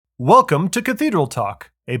Welcome to Cathedral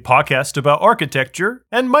Talk, a podcast about architecture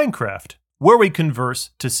and Minecraft, where we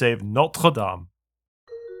converse to save Notre Dame.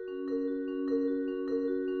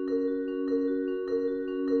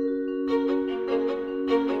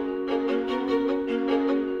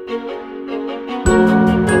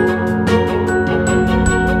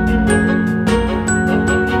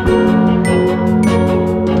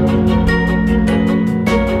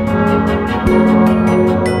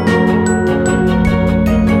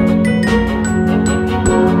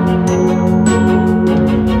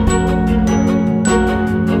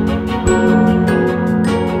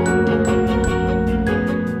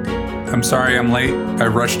 Sorry I'm late. I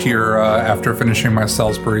rushed here after finishing my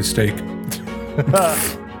Salisbury steak.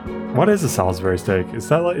 What is a Salisbury steak?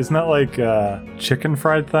 Isn't that like a chicken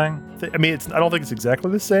fried thing? I mean, I don't think it's exactly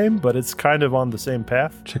the same, but it's kind of on the same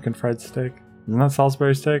path. Chicken fried steak? Isn't that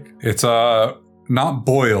Salisbury steak? It's not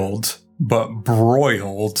boiled, but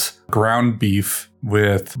broiled ground beef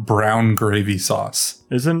with brown gravy sauce.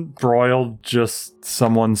 Isn't broiled just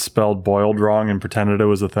someone spelled boiled wrong and pretended it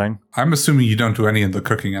was a thing? I'm assuming you don't do any of the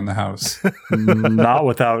cooking in the house. Not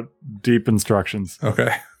without deep instructions.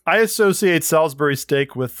 Okay. I associate Salisbury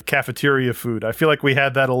steak with cafeteria food. I feel like we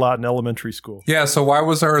had that a lot in elementary school. Yeah, so why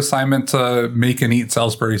was our assignment to make and eat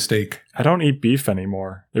Salisbury steak? I don't eat beef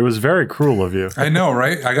anymore. It was very cruel of you. I know,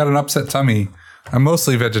 right? I got an upset tummy. I'm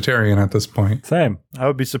mostly vegetarian at this point. Same. I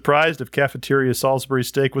would be surprised if cafeteria Salisbury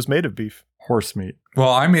steak was made of beef. Horse meat. Well,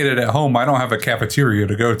 I made it at home. I don't have a cafeteria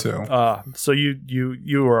to go to. So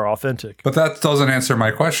you are authentic. But that doesn't answer my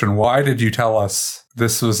question. Why did you tell us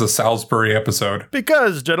this was a Salisbury episode?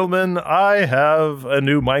 Because, gentlemen, I have a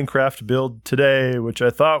new Minecraft build today, which I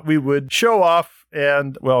thought we would show off.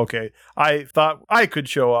 And, well, okay, I thought I could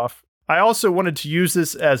show off. I also wanted to use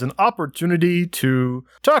this as an opportunity to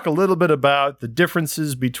talk a little bit about the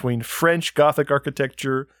differences between French Gothic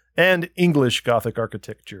architecture and English Gothic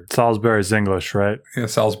architecture. Salisbury's English, right? Yeah,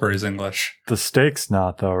 Salisbury's English. The steak's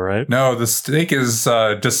not, though, right? No, the steak is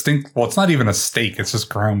distinct. Well, it's not even a steak. It's just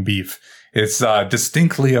ground beef. It's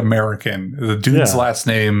distinctly American. The dude's last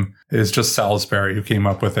name is just Salisbury, who came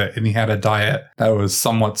up with it. And he had a diet that was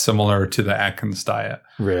somewhat similar to the Atkins diet.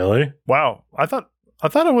 Really? Wow. I thought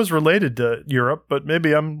it was related to Europe, but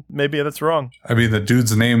maybe that's wrong. I mean, the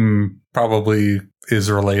dude's name probably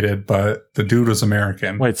is related, but the dude was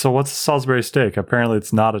American. Wait, so what's a Salisbury steak? Apparently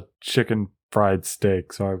it's not a chicken fried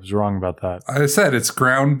steak, so I was wrong about that. I said it's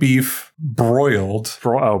ground beef broiled.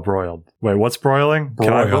 Broiled. Wait, what's broiling?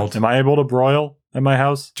 Broiled. Am I able to broil at my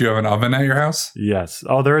house? Do you have an oven at your house? Yes.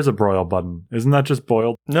 Oh, there is a broil button. Isn't that just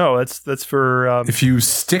boiled? No, that's for... If you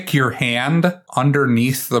stick your hand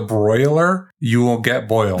underneath the broiler, you will get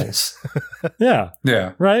boils. Yeah.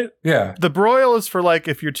 Yeah. Right? Yeah. The broil is for like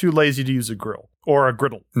if you're too lazy to use a grill or a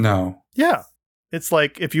griddle. No. Yeah. It's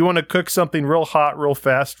like if you want to cook something real hot, real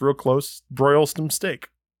fast, real close, broil some steak.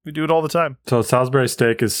 We do it all the time. So Salisbury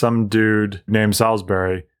steak is some dude named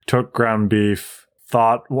Salisbury, took ground beef,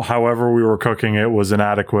 thought however we were cooking it was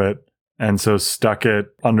inadequate, and so stuck it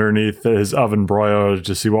underneath his oven broiler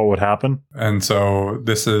to see what would happen. And so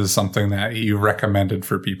this is something that you recommended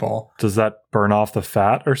for people. Does that burn off the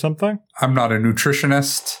fat or something? I'm not a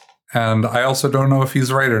nutritionist, and I also don't know if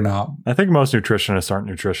he's right or not. I think most nutritionists aren't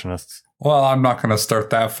nutritionists. Well, I'm not going to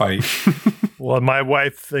start that fight. Well, my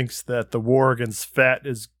wife thinks that the war against fat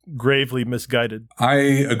is gravely misguided. I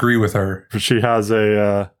agree with her. She has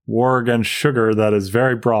a war against sugar that is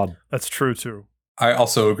very broad. That's true, too. I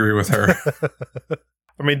also agree with her.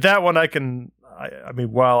 I mean, that one I can... I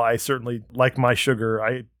mean, while I certainly like my sugar,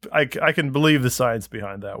 I can believe the science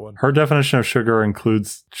behind that one. Her definition of sugar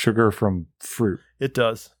includes sugar from fruit. It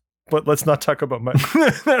does. But let's not talk about my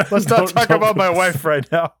my wife right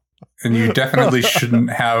now. And you definitely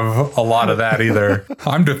shouldn't have a lot of that either.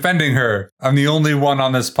 I'm defending her. I'm the only one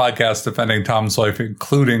on this podcast defending Tom's wife,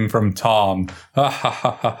 including from Tom.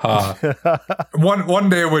 One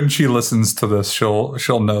day when she listens to this,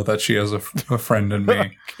 she'll know that she has a friend in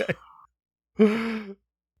me. Okay.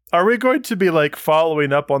 Are we going to be like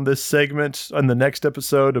following up on this segment on the next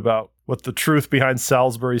episode about what the truth behind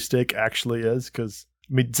Salisbury steak actually is? Because,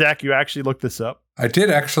 I mean, Zach, you actually looked this up. I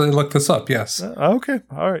did actually look this up, yes. Okay,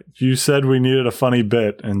 all right. You said we needed a funny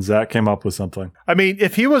bit, and Zach came up with something. I mean,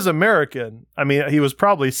 if he was American, I mean, he was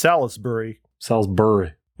probably Salisbury.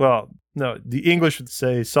 Salisbury. Well, no, the English would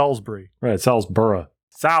say Salisbury. Right, Salisbury.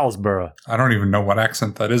 Salisbury. I don't even know what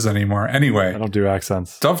accent that is anymore. Anyway. I don't do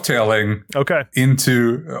accents. Dovetailing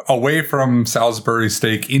away from Salisbury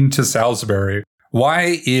steak into Salisbury.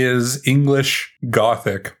 Why is English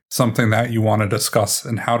Gothic something that you want to discuss,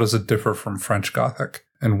 and how does it differ from French Gothic?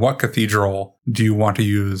 And what cathedral do you want to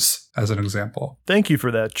use as an example? Thank you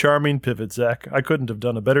for that charming pivot, Zach. I couldn't have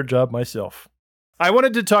done a better job myself. I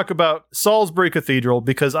wanted to talk about Salisbury Cathedral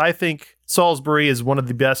because I think Salisbury is one of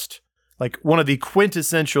the best, like one of the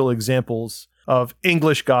quintessential examples of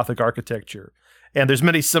English Gothic architecture. And there's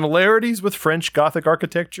many similarities with French Gothic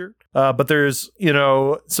architecture, but there's,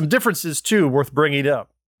 some differences too worth bringing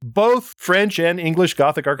up. Both French and English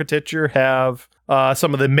Gothic architecture have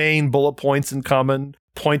some of the main bullet points in common: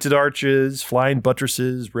 pointed arches, flying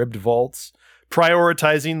buttresses, ribbed vaults,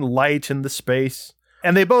 prioritizing light in the space.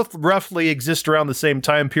 And they both roughly exist around the same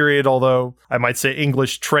time period, although I might say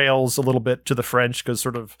English trails a little bit to the French because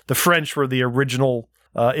sort of the French were the original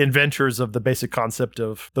inventors of the basic concept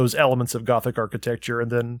of those elements of Gothic architecture.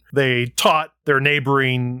 And then they taught their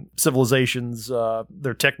neighboring civilizations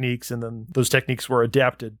their techniques, and then those techniques were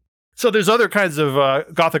adapted. So there's other kinds of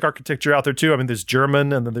Gothic architecture out there too. I mean, there's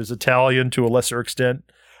German and then there's Italian to a lesser extent.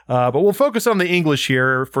 But we'll focus on the English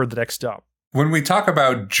here for the next stop. When we talk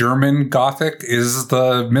about German Gothic, is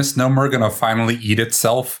the misnomer going to finally eat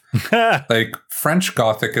itself? Like French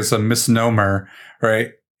Gothic is a misnomer,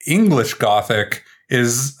 right? English Gothic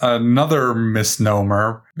is another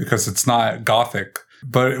misnomer because it's not Gothic.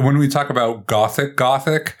 But when we talk about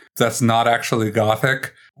Gothic, that's not actually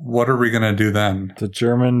Gothic. What are we going to do then? The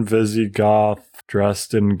German Visigoth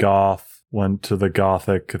dressed in goth went to the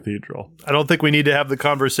Gothic cathedral. I don't think we need to have the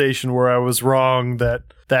conversation where I was wrong that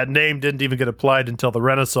name didn't even get applied until the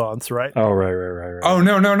Renaissance, right? Oh, right. Oh,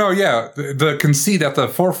 no. Yeah. The conceit at the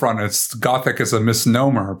forefront is Gothic is a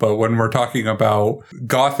misnomer. But when we're talking about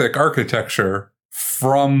Gothic architecture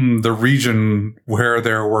from the region where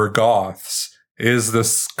there were Goths, is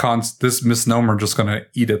this misnomer just going to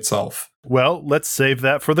eat itself? Well, let's save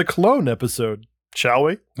that for the Cologne episode, shall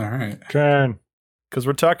we? All right. Can. Because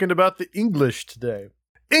we're talking about the English today.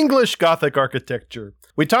 English Gothic architecture.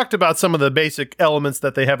 We talked about some of the basic elements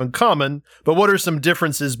that they have in common, but what are some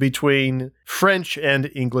differences between French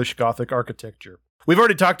and English Gothic architecture? We've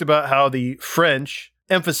already talked about how the French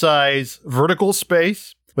emphasize vertical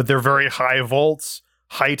space with their very high vaults,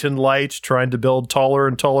 height and light, trying to build taller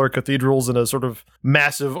and taller cathedrals in a sort of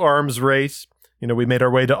massive arms race. We made our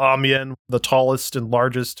way to Amiens, the tallest and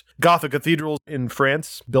largest Gothic cathedral in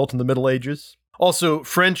France, built in the Middle Ages. Also,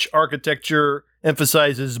 French architecture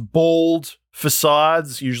emphasizes bold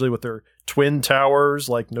facades, usually with their twin towers,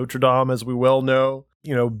 like Notre Dame, as we well know,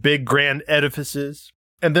 big grand edifices.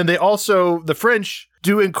 And then the French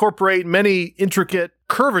do incorporate many intricate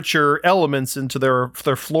curvature elements into their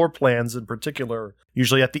floor plans in particular.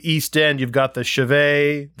 Usually at the East End, you've got the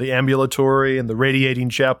chevet, the ambulatory, and the radiating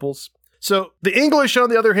chapels. So the English, on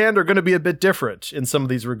the other hand, are going to be a bit different in some of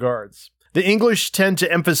these regards. The English tend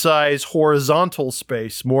to emphasize horizontal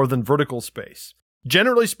space more than vertical space.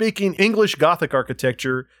 Generally speaking, English Gothic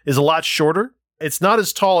architecture is a lot shorter. It's not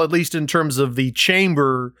as tall, at least in terms of the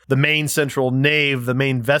chamber, the main central nave, the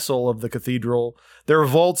main vessel of the cathedral. Their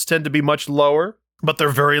vaults tend to be much lower, but they're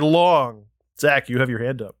very long. Zach, you have your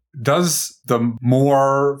hand up. Does the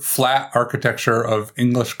more flat architecture of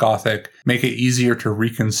English Gothic make it easier to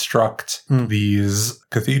reconstruct these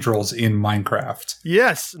cathedrals in Minecraft?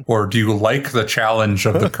 Yes. Or do you like the challenge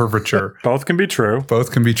of the curvature? Both can be true.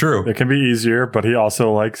 Both can be true. It can be easier, but he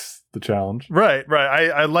also likes the challenge. Right.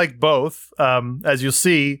 I like both. As you'll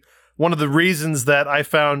see, one of the reasons that I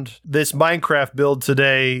found this Minecraft build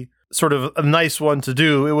today sort of a nice one to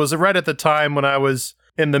do, it was right at the time when I was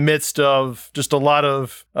in the midst of just a lot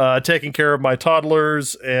of taking care of my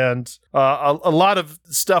toddlers and a lot of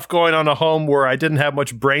stuff going on at home where I didn't have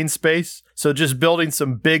much brain space. So just building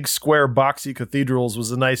some big square boxy cathedrals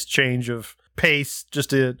was a nice change of pace, just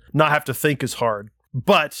to not have to think as hard.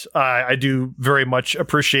 But I do very much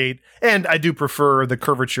appreciate, and I do prefer the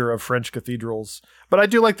curvature of French cathedrals. But I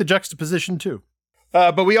do like the juxtaposition too.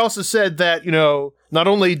 But we also said that, not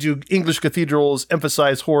only do English cathedrals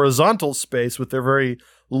emphasize horizontal space with their very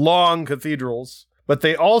long cathedrals, but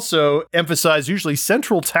they also emphasize usually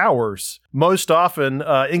central towers. Most often,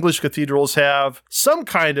 English cathedrals have some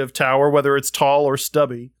kind of tower, whether it's tall or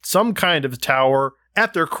stubby, some kind of tower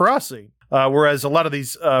at their crossing. Whereas a lot of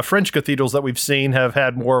these French cathedrals that we've seen have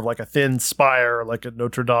had more of like a thin spire, like at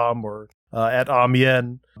Notre Dame or at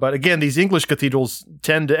Amiens. But again, these English cathedrals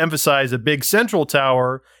tend to emphasize a big central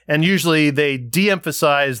tower, and usually they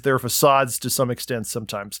de-emphasize their facades to some extent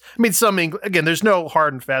sometimes. I mean, again, there's no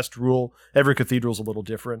hard and fast rule. Every cathedral's a little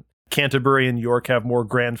different. Canterbury and York have more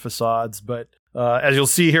grand facades, but as you'll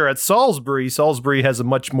see here at Salisbury has a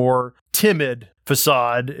much more timid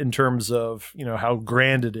facade in terms of, how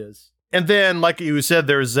grand it is. And then, like you said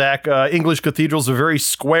there, Zach, English cathedrals are very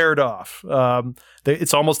squared off.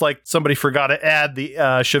 It's almost like somebody forgot to add the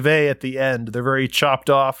chevet at the end. They're very chopped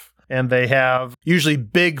off, and they have usually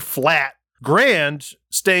big, flat, grand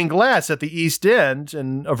stained glass at the east end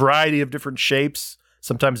in a variety of different shapes,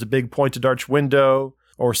 sometimes a big pointed arch window,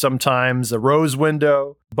 or sometimes a rose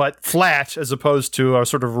window, but flat as opposed to a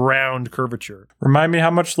sort of round curvature. Remind me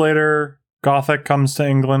how much later Gothic comes to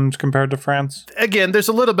England compared to France? Again, there's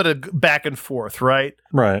a little bit of back and forth, right?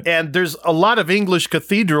 Right. And there's a lot of English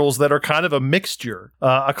cathedrals that are kind of a mixture.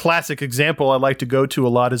 A classic example I like to go to a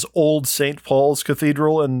lot is Old St. Paul's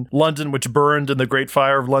Cathedral in London, which burned in the Great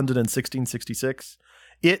Fire of London in 1666.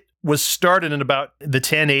 It was started in about the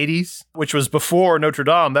 1080s, which was before Notre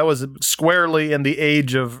Dame. That was squarely in the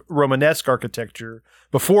age of Romanesque architecture,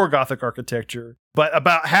 before Gothic architecture. But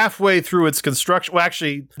about halfway through its construction, well,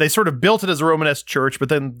 actually, they sort of built it as a Romanesque church, but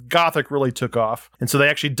then Gothic really took off. And so they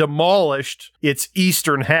actually demolished its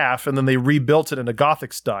eastern half, and then they rebuilt it in a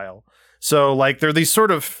Gothic style. So, like, there are these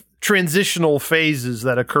sort of transitional phases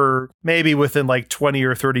that occur maybe within like 20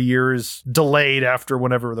 or 30 years, delayed after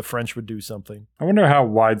whenever the French would do something. I wonder how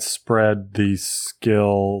widespread the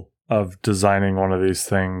skill of designing one of these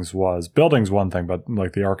things was. Building's one thing, but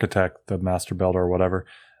like the architect, the master builder or whatever,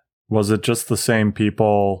 was it just the same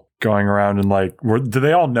people going around and like, do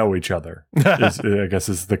they all know each other? I guess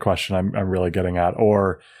is the question I'm really getting at.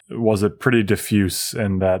 Or was it pretty diffuse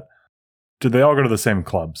in that, did they all go to the same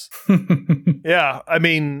clubs? Yeah, I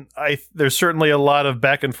mean, there's certainly a lot of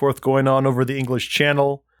back and forth going on over the English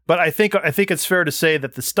Channel, but I think it's fair to say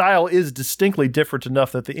that the style is distinctly different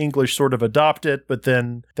enough that the English sort of adopt it, but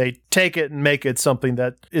then they take it and make it something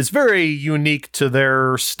that is very unique to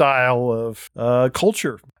their style of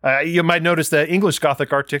culture. You might notice that English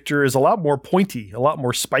Gothic architecture is a lot more pointy, a lot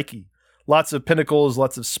more spiky. Lots of pinnacles,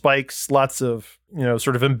 lots of spikes, lots of,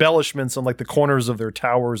 sort of embellishments on like the corners of their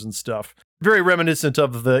towers and stuff. Very reminiscent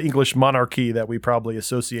of the English monarchy that we probably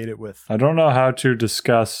associate it with. I don't know how to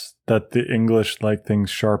discuss that the English like things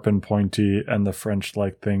sharp and pointy and the French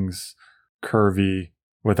like things curvy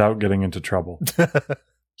without getting into trouble.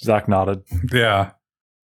 Zach nodded. Yeah.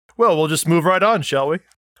 Well, we'll just move right on, shall we?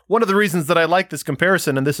 One of the reasons that I like this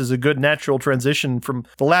comparison, and this is a good natural transition from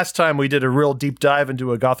the last time we did a real deep dive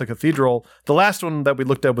into a Gothic cathedral, the last one that we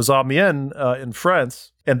looked at was Amiens in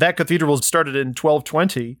France, and that cathedral was started in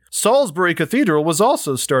 1220. Salisbury Cathedral was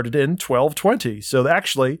also started in 1220, so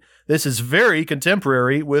actually this is very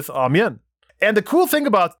contemporary with Amiens. And the cool thing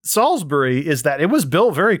about Salisbury is that it was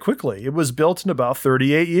built very quickly. It was built in about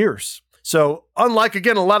 38 years. So unlike,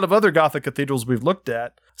 again, a lot of other Gothic cathedrals we've looked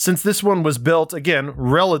at, since this one was built, again,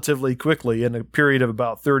 relatively quickly in a period of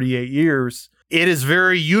about 38 years, it is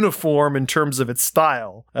very uniform in terms of its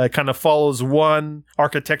style. It kind of follows one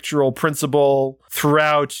architectural principle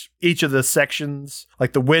throughout each of the sections,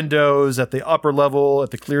 like the windows at the upper level,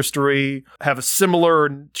 at the clerestory, have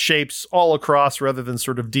similar shapes all across rather than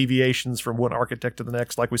sort of deviations from one architect to the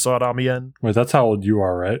next, like we saw at Amiens. Wait, that's how old you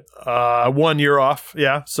are, right? 1 year off,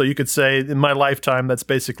 yeah. So you could say in my lifetime, that's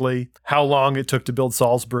basically how long it took to build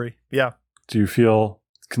Salisbury. Yeah. Do you feel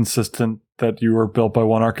consistent that you were built by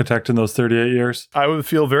one architect in those 38 years? I would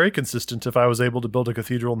feel very consistent if I was able to build a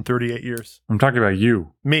cathedral in 38 years. I'm talking about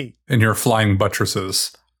you. Me. And your flying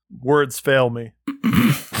buttresses. Words fail me.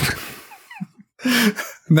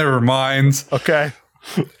 Never mind. Okay.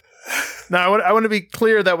 Now, I want to be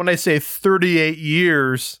clear that when I say 38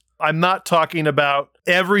 years, I'm not talking about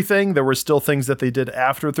everything. There were still things that they did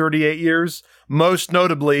after 38 years. Most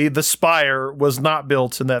notably, the Spire was not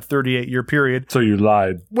built in that 38-year period. So you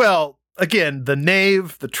lied. Well, again, the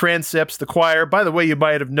nave, the transepts, the choir. By the way, you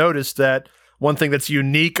might have noticed that one thing that's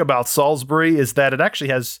unique about Salisbury is that it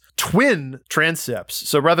actually has twin transepts.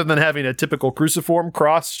 So rather than having a typical cruciform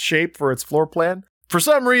cross shape for its floor plan, for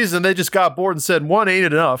some reason, they just got bored and said, one ain't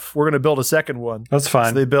enough. We're going to build a second one. That's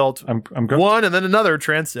fine. So they built I'm one and then another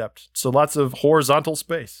transept. So lots of horizontal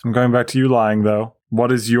space. I'm going back to you lying, though.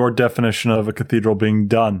 What is your definition of a cathedral being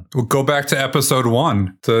done? We'll go back to episode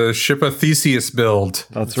 1, the Ship of Theseus build.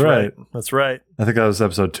 That's right. That's right. I think that was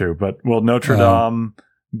episode 2. But will Notre Dame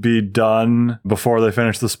be done before they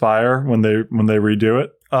finish the Spire when they redo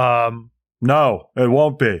it? No, it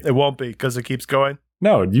won't be. It won't be because it keeps going.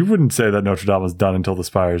 No, you wouldn't say that Notre Dame was done until the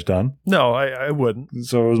Spire's done. No, I wouldn't.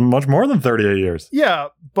 So it was much more than 38 years. Yeah,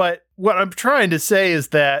 but what I'm trying to say is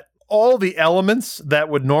that all the elements that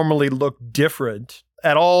would normally look different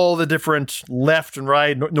at all the different left and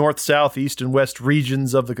right, north, south, east, and west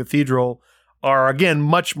regions of the cathedral are, again,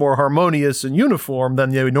 much more harmonious and uniform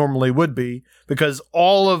than they normally would be, because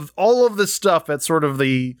all of the stuff at sort of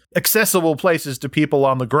the accessible places to people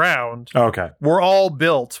on the ground were all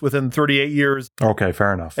built within 38 years. Okay,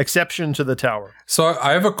 fair enough. Exception to the tower. So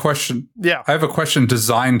I have a question. Yeah. I have a question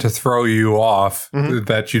designed to throw you off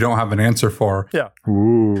that you don't have an answer for. Yeah.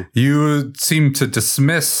 Ooh. You seem to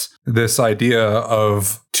dismiss this idea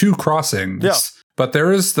of two crossings. Yeah. But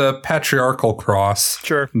there is the patriarchal cross.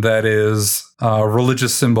 Sure. That is a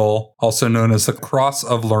religious symbol, also known as the Cross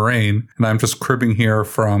of Lorraine. And I'm just cribbing here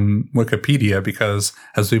from Wikipedia because,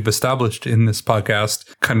 as we've established in this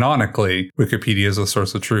podcast, canonically, Wikipedia is a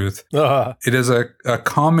source of truth. It is a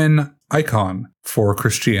common icon for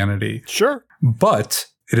Christianity. Sure. But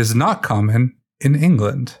it is not common in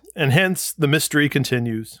England. And hence, the mystery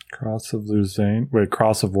continues. Cross of Lorraine. Wait,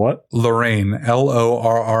 cross of what? Lorraine.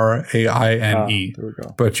 Lorraine. There we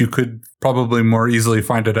go. But you could probably more easily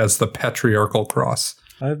find it as the patriarchal cross.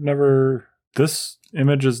 This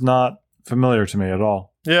image is not familiar to me at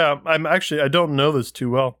all. Yeah, I don't know this too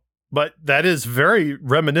well. But that is very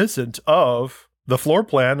reminiscent of the floor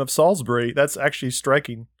plan of Salisbury. That's actually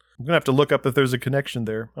striking. I'm going to have to look up if there's a connection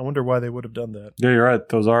there. I wonder why they would have done that. Yeah, you're right.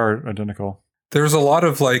 Those are identical. There's a lot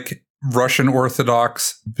of like Russian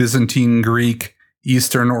Orthodox, Byzantine Greek,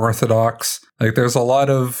 Eastern Orthodox. Like there's a lot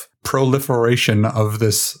of proliferation of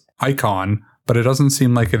this icon, but it doesn't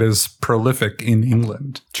seem like it is prolific in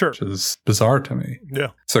England. Sure. Which is bizarre to me.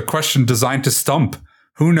 Yeah. It's a question designed to stump.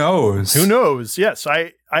 Who knows? Who knows? Yes,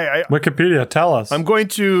 I Wikipedia, tell us. I'm going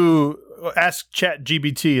to ask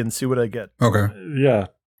ChatGPT and see what I get. Okay. Yeah,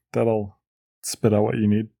 that'll spit out what you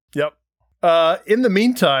need. Yep. In the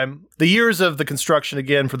meantime, the years of the construction,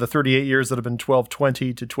 again, for the 38 years that have been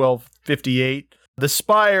 1220 to 1258, the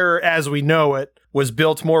Spire, as we know it, was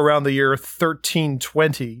built more around the year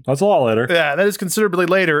 1320. That's a lot later. Yeah, that is considerably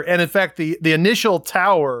later. And in fact, the initial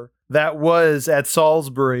tower that was at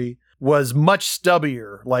Salisbury was much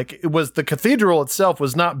stubbier. Like, it was, the cathedral itself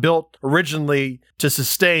was not built originally to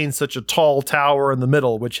sustain such a tall tower in the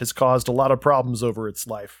middle, which has caused a lot of problems over its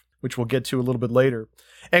life, which we'll get to a little bit later.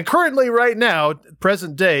 And currently, right now,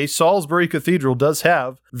 present day, Salisbury Cathedral does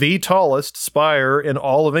have the tallest spire in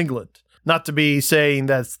all of England. Not to be saying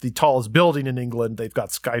that's the tallest building in England. They've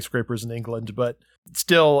got skyscrapers in England, but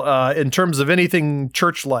still, in terms of anything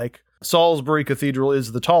church-like, Salisbury Cathedral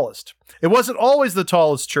is the tallest. It wasn't always the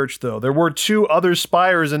tallest church, though. There were two other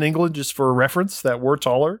spires in England, just for reference, that were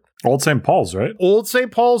taller. Old St. Paul's, right? Old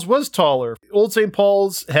St. Paul's was taller. Old St.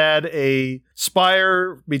 Paul's had a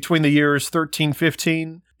spire between the years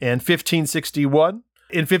 1315 and 1561.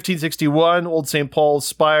 In 1561, Old St. Paul's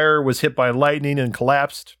spire was hit by lightning and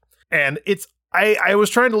collapsed. And I was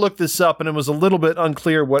trying to look this up, and it was a little bit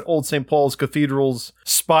unclear what Old St. Paul's Cathedral's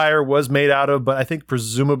spire was made out of, but I think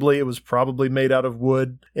presumably it was probably made out of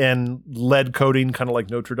wood and lead coating, kind of like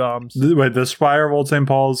Notre Dame's. Wait, the spire of Old St.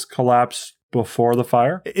 Paul's collapsed before the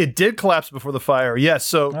fire? It did collapse before the fire, yes.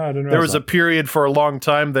 So there was a period for a long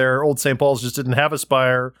time there, Old St. Paul's just didn't have a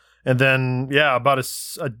spire. And then, about a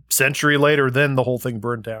century later, then the whole thing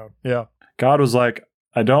burned down. Yeah. God was like,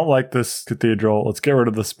 I don't like this cathedral. Let's get rid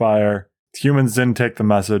of the spire. Humans didn't take the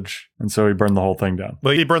message, and so he burned the whole thing down.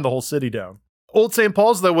 But he burned the whole city down. Old St.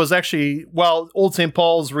 Paul's, though, was actually, Old St.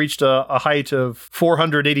 Paul's reached a height of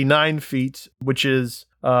 489 feet, which is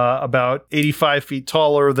about 85 feet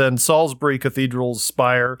taller than Salisbury Cathedral's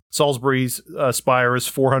spire. Salisbury's spire is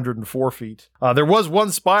 404 feet. There was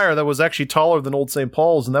one spire that was actually taller than Old St.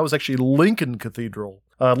 Paul's, and that was actually Lincoln Cathedral.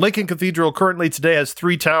 Lincoln Cathedral currently today has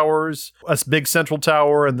 3 towers, a big central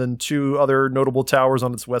tower, and then 2 other notable towers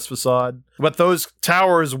on its west facade. But those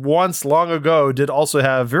towers once long ago did also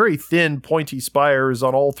have very thin, pointy spires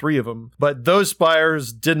on all 3 of them. But those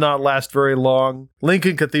spires did not last very long.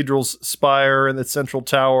 Lincoln Cathedral's spire and its central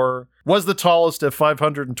tower was the tallest at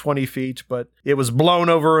 520 feet, but it was blown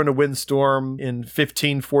over in a windstorm in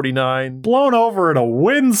 1549. Blown over in a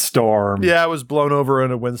windstorm? Yeah, it was blown over in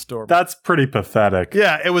a windstorm. That's pretty pathetic.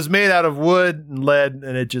 Yeah, it was made out of wood and lead,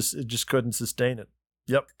 and it just couldn't sustain it.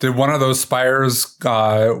 Yep. Did one of those spires,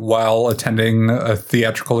 while attending a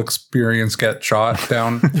theatrical experience, get shot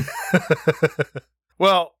down?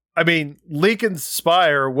 Well, I mean, Lincoln's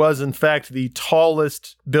Spire was, in fact, the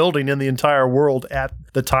tallest building in the entire world at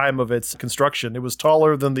the time of its construction. It was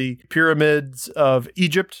taller than the pyramids of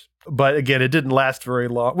Egypt, but again, it didn't last very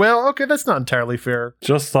long. Well, okay, that's not entirely fair.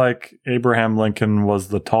 Just like Abraham Lincoln was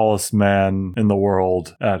the tallest man in the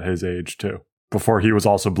world at his age, too, before he was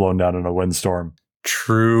also blown down in a windstorm.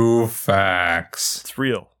 True facts. It's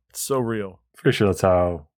real. It's so real. Pretty sure that's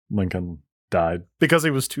how Lincoln died. Because he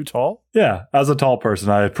was too tall? Yeah, as a tall person,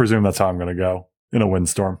 I presume that's how I'm going to go. in a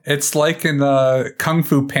windstorm. It's like in Kung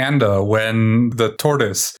Fu Panda when the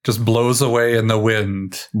tortoise just blows away in the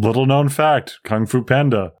wind. Little known fact, Kung Fu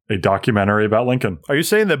Panda, a documentary about Lincoln. Are you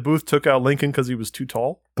saying that Booth took out Lincoln because he was too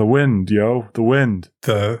tall? The wind, yo, the wind.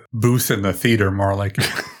 The booth in the theater, more like it.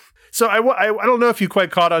 So I don't know if you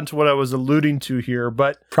quite caught on to what I was alluding to here,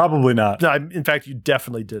 but... Probably not. No, in fact, you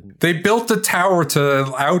definitely didn't. They built the tower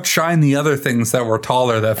to outshine the other things that were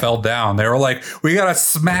taller that fell down. They were like, we got to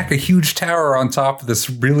smack a huge tower on top of this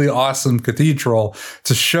really awesome cathedral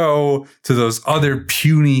to show to those other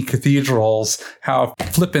puny cathedrals how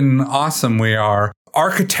flippin' awesome we are.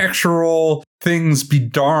 Architectural things be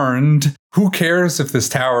darned. Who cares if this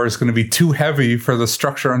tower is going to be too heavy for the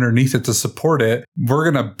structure underneath it to support it? We're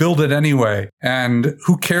going to build it anyway. And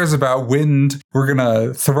who cares about wind? We're going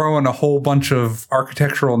to throw in a whole bunch of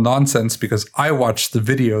architectural nonsense because I watched the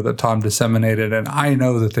video that Tom disseminated and I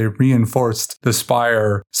know that they reinforced the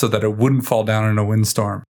spire so that it wouldn't fall down in a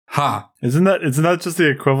windstorm. Ha. Isn't that just the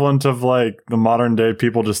equivalent of like the modern day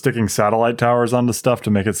people just sticking satellite towers onto stuff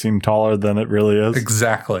to make it seem taller than it really is?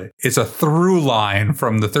 Exactly. It's a through line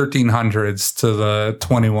from the 1300s to the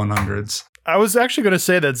 2100s. I was actually going to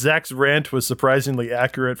say that Zach's rant was surprisingly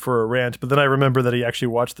accurate for a rant, but then I remember that he actually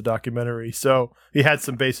watched the documentary, so he had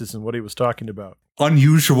some basis in what he was talking about.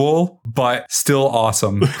 Unusual, but still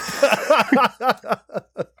awesome.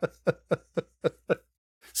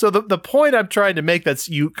 So the point I'm trying to make that's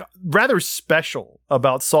rather special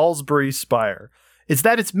about Salisbury Spire is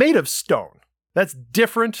that it's made of stone. That's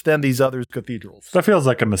different than these other cathedrals. That feels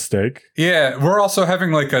like a mistake. Yeah, we're also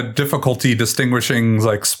having like a difficulty distinguishing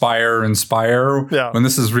like spire and spire when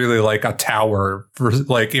this is really like a tower.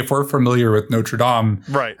 Like if we're familiar with Notre Dame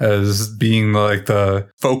as being like the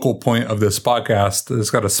focal point of this podcast, it's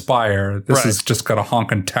got a spire. This has just got a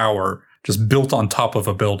honking tower. Just built on top of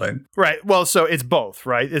a building. Right. Well, so it's both,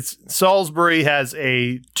 right? Salisbury has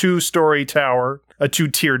a 2-story tower, a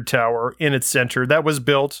 2-tiered tower in its center that was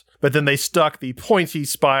built, but then they stuck the pointy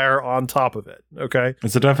spire on top of it. Okay.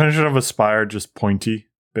 Is the definition of a spire just pointy,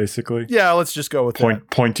 basically? Yeah, let's just go with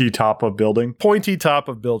that. Pointy top of building? Pointy top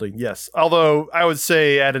of building, yes. Although I would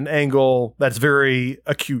say at an angle that's very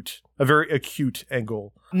acute. A very acute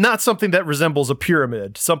angle. Not something that resembles a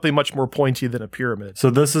pyramid, something much more pointy than a pyramid. So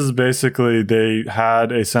this is basically, they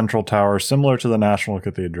had a central tower similar to the National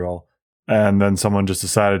Cathedral, and then someone just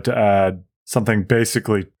decided to add something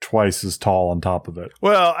basically twice as tall on top of it.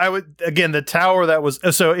 Well, the tower that was,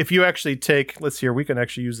 so if you actually let's see here, we can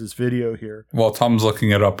actually use this video here. While Tom's looking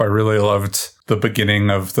it up, I really loved the beginning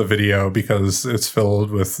of the video because it's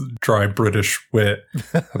filled with dry British wit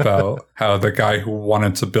about how the guy who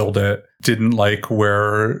wanted to build it didn't like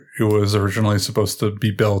where it was originally supposed to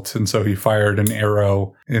be built. And so he fired an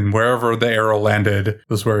arrow, and wherever the arrow landed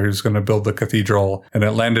was where he was going to build the cathedral. And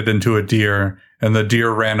it landed into a deer, and the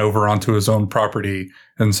deer ran over onto his own property.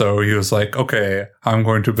 And so he was like, okay, I'm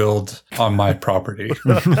going to build on my property.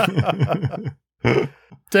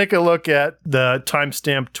 Take a look at the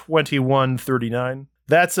timestamp 2139.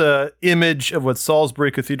 That's an image of what Salisbury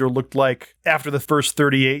Cathedral looked like after the first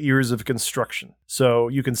 38 years of construction. So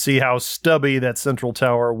you can see how stubby that central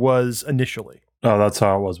tower was initially. Oh, that's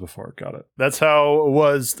how it was before. Got it. That's how it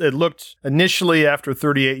was. It looked initially after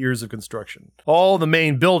 38 years of construction. All the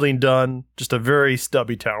main building done, just a very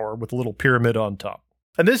stubby tower with a little pyramid on top.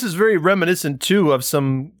 And this is very reminiscent, too, of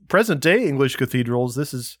some present-day English cathedrals.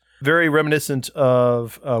 This is very reminiscent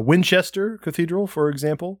of Winchester Cathedral, for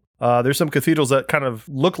example. There's some cathedrals that kind of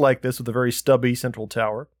look like this with a very stubby central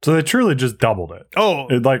tower. So they truly just doubled it. Oh,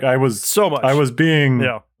 so much. I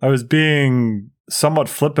was being somewhat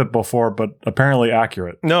flippant before, but apparently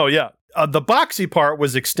accurate. No, yeah. The boxy part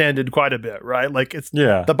was extended quite a bit, right? Like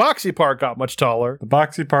the boxy part got much taller. The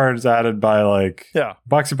boxy part is added by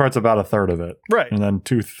boxy part's about a third of it. Right. And then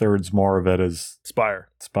 2/3 more of it is Spire.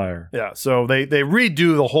 Yeah. So they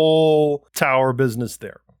redo the whole tower business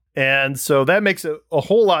there. And so that makes it a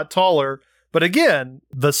whole lot taller. But again,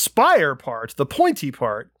 the spire part, the pointy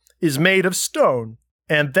part, is made of stone.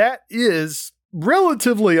 And that is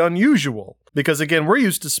relatively unusual. Because again, we're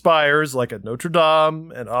used to spires like at Notre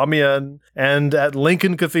Dame and Amiens and at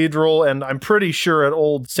Lincoln Cathedral, and I'm pretty sure at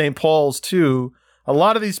Old St. Paul's too. A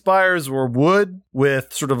lot of these spires were wood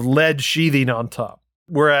with sort of lead sheathing on top.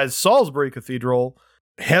 Whereas Salisbury Cathedral,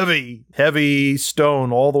 heavy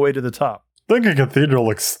stone all the way to the top. Lincoln Cathedral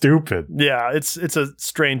looks stupid. Yeah, it's a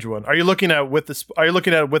strange one. Are you looking at it with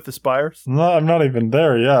the spires? No, I'm not even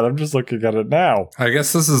there yet. I'm just looking at it now. I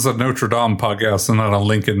guess this is a Notre Dame podcast and not a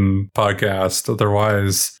Lincoln podcast.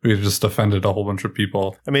 Otherwise, we just offended a whole bunch of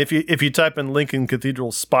people. I mean, if you type in Lincoln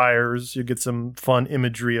Cathedral spires, you get some fun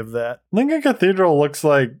imagery of that. Lincoln Cathedral looks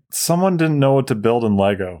like someone didn't know what to build in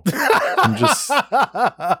Lego and just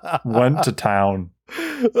went to town.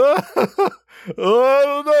 I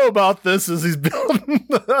don't know about this as he's building.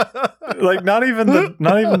 Like not even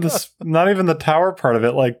the tower part of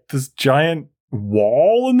it, like this giant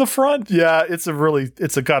wall in the front. Yeah, it's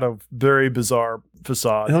a kind of very bizarre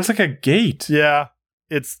facade. It looks like a gate. Yeah.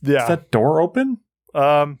 Is that door open?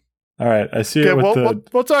 All right, I see it with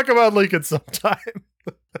we'll talk about Lincoln sometime.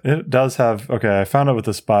 It does have I found it with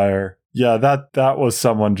the spire. Yeah, that was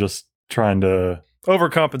someone just trying to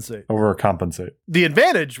overcompensate. The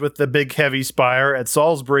advantage with the big heavy spire at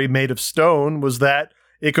Salisbury made of stone was that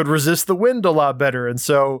it could resist the wind a lot better. And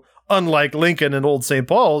so unlike Lincoln and Old St.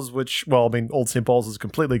 Paul's, which, well, I mean, Old St. Paul's is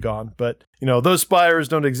completely gone, but, those spires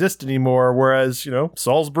don't exist anymore, whereas,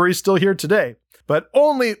 Salisbury's still here today. But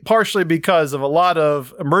only partially because of a lot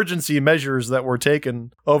of emergency measures that were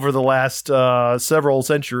taken over the last several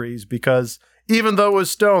centuries, because even though it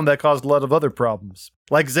was stone, that caused a lot of other problems.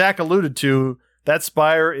 Like Zach alluded to, that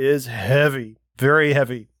spire is heavy, very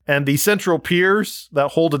heavy. And the central piers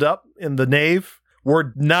that hold it up in the nave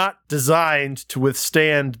were not designed to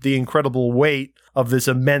withstand the incredible weight of this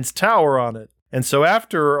immense tower on it. And so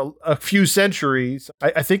after a few centuries,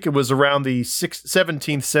 I think it was around the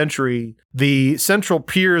 17th century, the central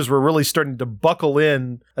piers were really starting to buckle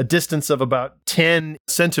in a distance of about 10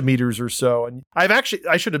 centimeters or so. And I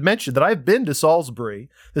should have mentioned that I've been to Salisbury.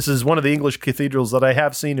 This is one of the English cathedrals that I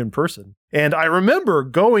have seen in person. And I remember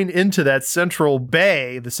going into that central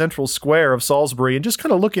bay, the central square of Salisbury, and just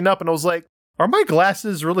kind of looking up, and I was like, are my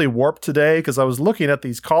glasses really warped today? Because I was looking at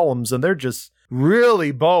these columns and they're just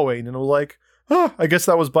really bowing. And I was like, I guess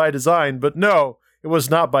that was by design, but no, it was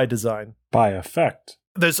not by design. By effect.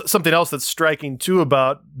 There's something else that's striking too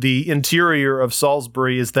about the interior of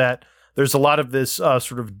Salisbury is that there's a lot of this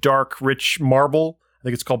sort of dark, rich marble. I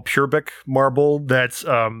think it's called Purbeck marble that's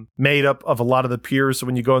made up of a lot of the piers. So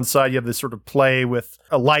when you go inside, you have this sort of play with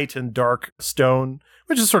a light and dark stone,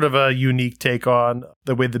 which is sort of a unique take on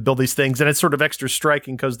the way they build these things. And it's sort of extra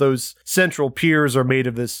striking because those central piers are made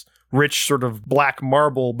of this rich sort of black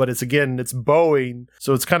marble, but it's bowing.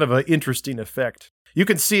 So it's kind of an interesting effect. You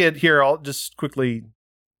can see it here. I'll just quickly.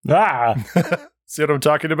 See what I'm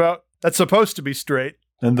talking about? That's supposed to be straight.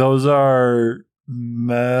 And those are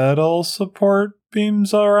metal support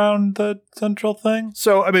beams around the central thing?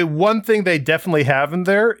 So, I mean, one thing they definitely have in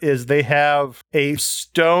there is they have a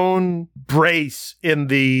stone brace in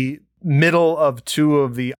the middle of two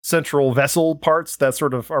of the central vessel parts that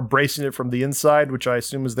sort of are bracing it from the inside, which I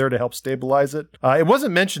assume is there to help stabilize it. It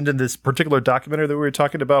wasn't mentioned in this particular documentary that we were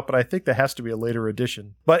talking about, but I think that has to be a later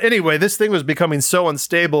edition. But anyway, this thing was becoming so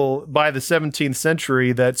unstable by the 17th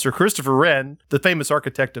century that Sir Christopher Wren, the famous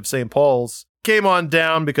architect of St. Paul's, came on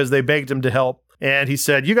down because they begged him to help. And he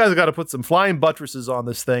said, you guys got to put some flying buttresses on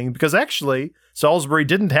this thing, because actually Salisbury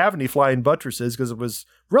didn't have any flying buttresses because it was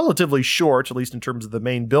relatively short, at least in terms of the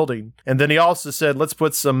main building. And then he also said, let's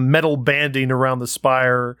put some metal banding around the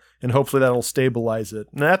spire and hopefully that'll stabilize it.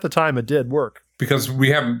 And at the time it did work. Because we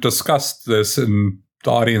haven't discussed this and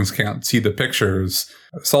the audience can't see the pictures,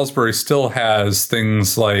 Salisbury still has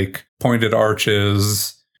things like pointed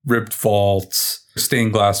arches, ribbed vaults,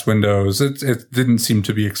 stained glass windows. It didn't seem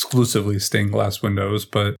to be exclusively stained glass windows,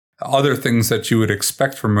 but other things that you would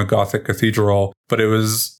expect from a Gothic cathedral, but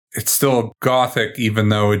it's still Gothic even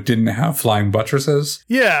though it didn't have flying buttresses.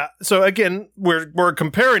 Yeah. So again, we're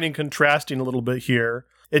comparing and contrasting a little bit here.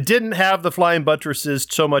 It didn't have the flying buttresses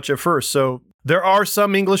so much at first. So there are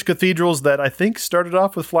some English cathedrals that I think started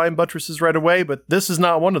off with flying buttresses right away, but this is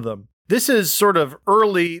not one of them. This is sort of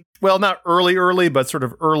early, well, not early, but sort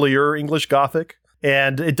of earlier English Gothic.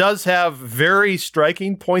 And it does have very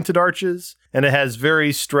striking pointed arches, and it has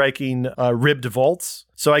very striking ribbed vaults.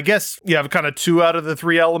 So I guess you have kind of 2 out of the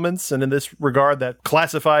 3 elements, and in this regard, that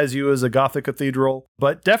classifies you as a Gothic cathedral.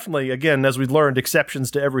 But definitely, again, as we learned,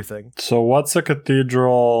 exceptions to everything. So what's a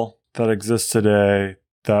cathedral that exists today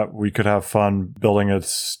that we could have fun building a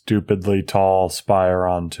stupidly tall spire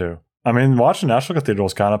onto? I mean, Washington National Cathedral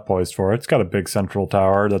is kind of poised for it. It's got a big central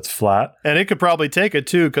tower that's flat. And it could probably take it,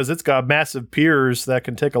 too, because it's got massive piers that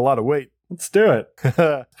can take a lot of weight. Let's do it.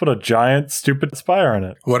 Put a giant, stupid spire in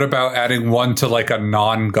it. What about adding one to like a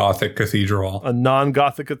non-Gothic cathedral? A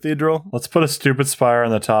non-Gothic cathedral? Let's put a stupid spire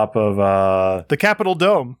on the top of the Capitol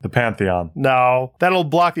Dome. The Pantheon. No, that'll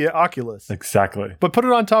block the Oculus. Exactly. But put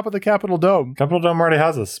it on top of the Capitol Dome. Capitol Dome already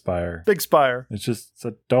has a spire. Big spire. It's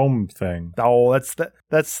a dome thing. Oh, that's the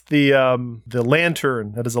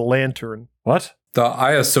lantern. That is a lantern. What? The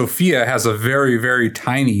Hagia Sophia has a very, very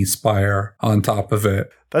tiny spire on top of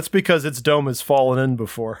it. That's because its dome has fallen in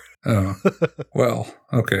before. Oh, well,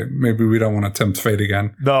 okay. Maybe we don't want to tempt fate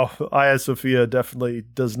again. No, Hagia Sophia definitely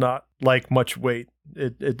does not like much weight.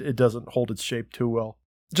 It doesn't hold its shape too well.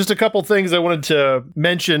 Just a couple things I wanted to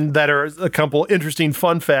mention that are a couple interesting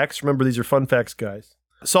fun facts. Remember, these are fun facts, guys.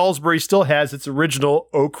 Salisbury still has its original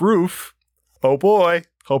oak roof. Oh boy,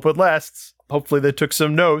 hope it lasts. Hopefully they took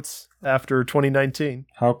some notes after 2019.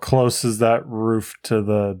 How close is that roof to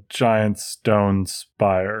the giant stone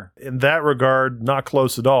spire? In that regard, not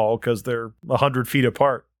close at all, because they're 100 feet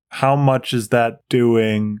apart. How much is that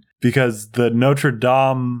doing? Because the Notre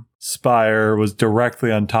Dame spire was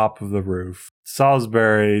directly on top of the roof.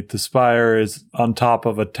 Salisbury, the spire is on top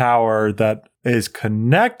of a tower that is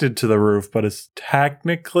connected to the roof, but is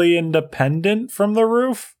technically independent from the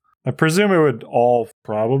roof. I presume it would all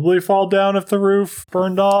probably fall down if the roof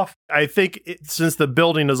burned off. I think since the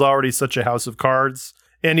building is already such a house of cards,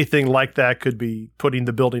 anything like that could be putting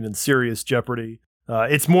the building in serious jeopardy.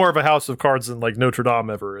 It's more of a house of cards than like Notre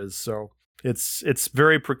Dame ever is, so it's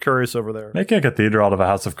very precarious over there. Making a cathedral out of a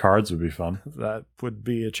house of cards would be fun. That would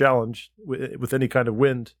be a challenge with any kind of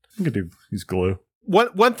wind. You could use glue.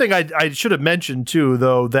 One thing I should have mentioned too,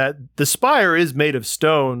 though, that the spire is made of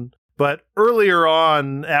stone. But earlier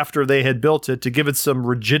on, after they had built it, to give it some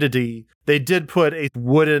rigidity, they did put a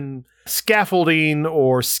wooden scaffolding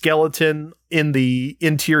or skeleton in the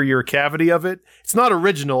interior cavity of it. It's not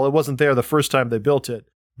original. It wasn't there the first time they built it.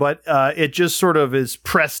 But it just sort of is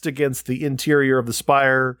pressed against the interior of the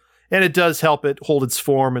spire, and it does help it hold its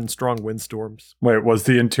form in strong windstorms. Wait, was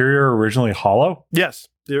the interior originally hollow? Yes.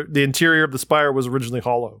 The interior of the spire was originally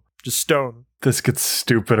hollow, just stone. This gets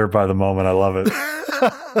stupider by the moment. I love it.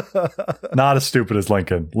 Not as stupid as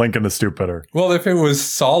Lincoln. Lincoln is stupider. Well, if it was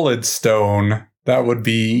solid stone, that would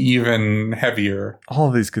be even heavier. All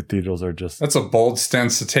of these cathedrals are just... That's a bold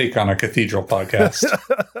stance to take on a cathedral podcast.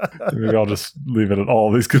 Maybe I'll just leave it at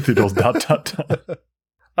all these cathedrals. ...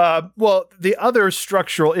 Well, the other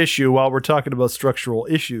structural issue, while we're talking about structural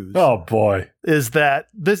issues, oh boy, is that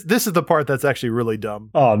this is the part that's actually really dumb.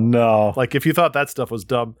 Oh no. Like, if you thought that stuff was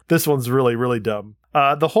dumb, this one's really, really dumb.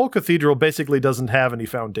 The whole cathedral basically doesn't have any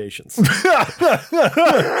foundations. It's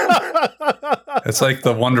like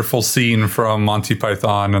the wonderful scene from Monty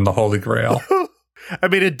Python and the Holy Grail. I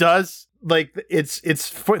mean, it does. Like, its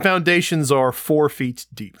foundations are 4 feet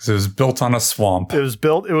deep. It was built on a swamp. It was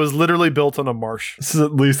literally built on a marsh. This is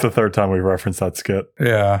at least the third time we've referenced that skit.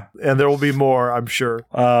 Yeah. And there will be more, I'm sure.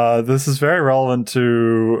 This is very relevant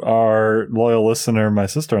to our loyal listener, my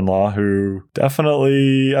sister-in-law, who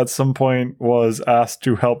definitely at some point was asked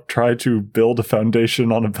to help try to build a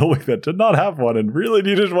foundation on a building that did not have one and really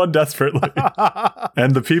needed one desperately.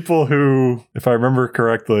 And the people who, if I remember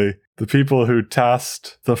correctly, the people who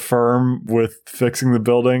tasked the firm with fixing the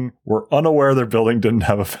building were unaware their building didn't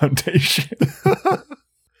have a foundation.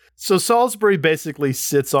 So Salisbury basically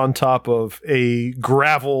sits on top of a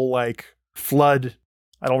gravel, like, flood.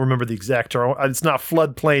 I don't remember the exact term. It's not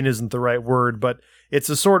floodplain isn't the right word, but it's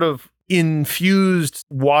a sort of infused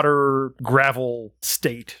water gravel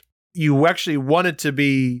state. You actually want it to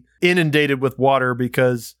be inundated with water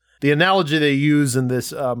because the analogy they use in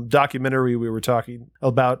this documentary we were talking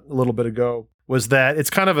about a little bit ago was that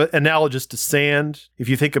it's kind of analogous to sand. If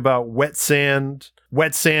you think about wet sand,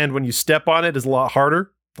 when you step on it is a lot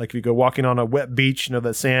harder. Like if you go walking on a wet beach, you know,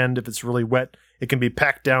 that sand, if it's really wet, it can be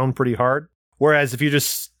packed down pretty hard. Whereas if you're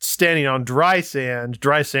just standing on dry sand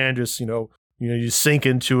just, you sink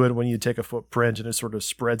into it when you take a footprint and it sort of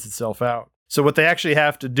spreads itself out. So what they actually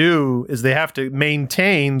have to do is they have to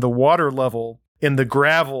maintain the water level in the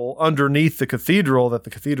gravel underneath the cathedral that the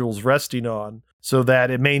cathedral's resting on so that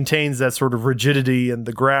it maintains that sort of rigidity in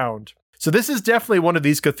the ground. So this is definitely one of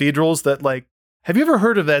these cathedrals that, like, have you ever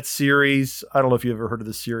heard of that series? I don't know if you've ever heard of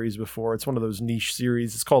this series before. It's one of those niche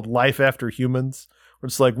series. It's called Life After Humans, where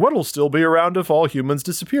it's like, what'll still be around if all humans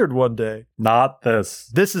disappeared one day? Not this.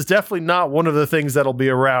 This is definitely not one of the things that'll be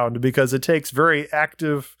around because it takes very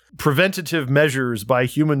active preventative measures by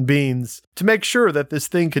human beings to make sure that this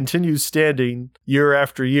thing continues standing year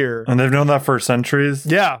after year. And they've known that for centuries?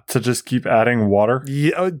 Yeah. To just keep adding water?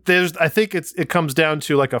 Yeah, I think it comes down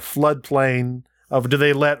to like a floodplain of do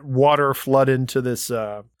they let water flood into this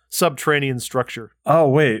subterranean structure. Oh,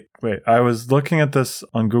 wait. I was looking at this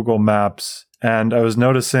on Google Maps and I was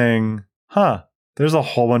noticing, there's a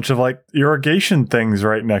whole bunch of like irrigation things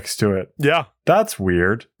right next to it. Yeah. That's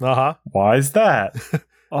weird. Uh-huh. Why is that?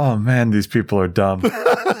 Oh man, these people are dumb.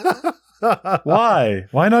 Why?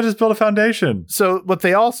 Why not just build a foundation? So what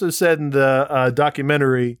they also said in the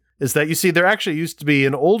documentary is that, you see, there actually used to be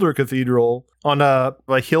an older cathedral on a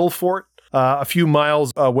hill fort a few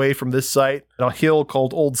miles away from this site, a hill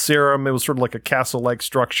called Old Sarum. It was sort of like a castle-like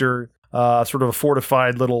structure, sort of a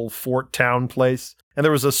fortified little fort town place. And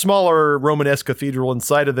there was a smaller Romanesque cathedral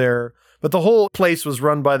inside of there, but the whole place was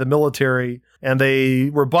run by the military, and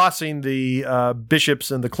they were bossing the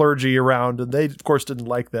bishops and the clergy around, and they, of course, didn't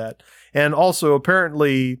like that. And also,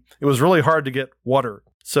 apparently, it was really hard to get water.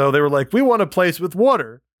 So they were like, we want a place with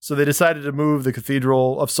water. So they decided to move the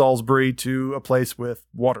Cathedral of Salisbury to a place with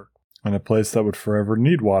water. And a place that would forever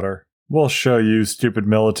need water. We'll show you, stupid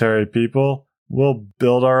military people. We'll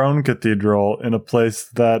build our own cathedral in a place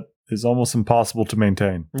that is almost impossible to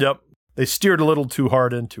maintain. Yep. They steered a little too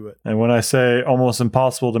hard into it. And when I say almost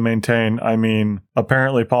impossible to maintain, I mean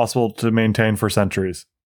apparently possible to maintain for centuries.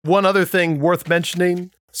 One other thing worth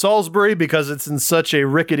mentioning, Salisbury, because it's in such a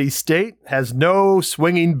rickety state, has no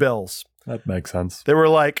swinging bells. That makes sense. They were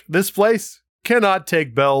like, this place cannot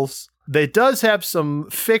take bells. They does have some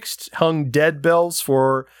fixed hung dead bells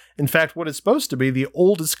for, in fact, what is supposed to be the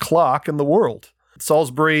oldest clock in the world.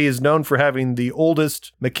 Salisbury is known for having the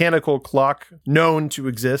oldest mechanical clock known to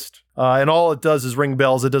exist. And all it does is ring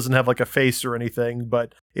bells. It doesn't have like a face or anything,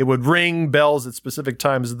 but it would ring bells at specific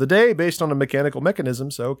times of the day based on a mechanical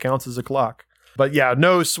mechanism, so it counts as a clock. But yeah,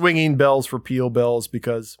 no swinging bells for peal bells,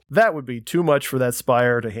 because that would be too much for that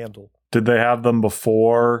spire to handle. Did they have them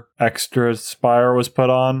before extra spire was put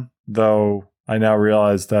on? Though I now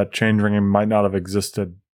realize that change ringing might not have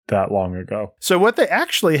existed that long ago. So what they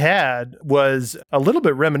actually had was a little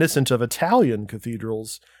bit reminiscent of Italian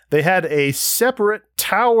cathedrals. They had a separate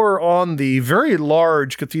tower on the very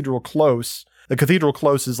large cathedral close. The cathedral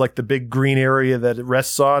close is like the big green area that it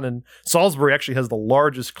rests on, and Salisbury actually has the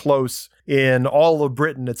largest close in all of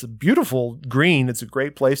Britain. It's a beautiful green. It's a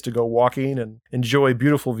great place to go walking and enjoy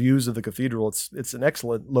beautiful views of the cathedral. It's an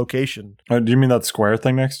excellent location. Do you mean that square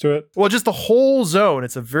thing next to it? Well, just the whole zone.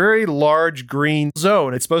 It's a very large green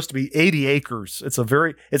zone. It's supposed to be 80 acres.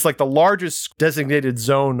 It's like the largest designated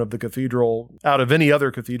zone of the cathedral out of any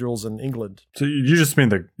other cathedrals in England. So you just mean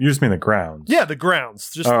the grounds? Yeah, the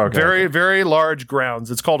grounds. Just very large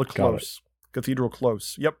grounds. It's called a close. Cathedral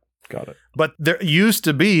close. Yep. Got it. But there used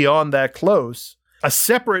to be on that close a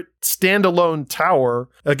separate standalone tower,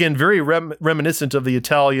 again, very reminiscent of the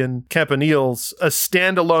Italian campaniles, a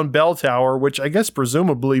standalone bell tower, which I guess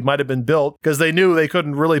presumably might have been built because they knew they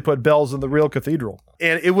couldn't really put bells in the real cathedral.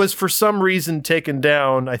 And it was for some reason taken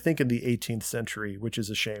down, I think in the 18th century, which is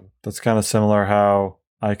a shame. That's kind of similar how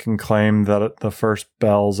I can claim that the first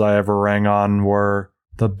bells I ever rang on were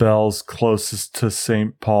the bells closest to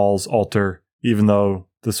St. Paul's altar, even though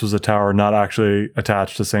this was a tower not actually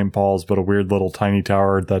attached to St. Paul's, but a weird little tiny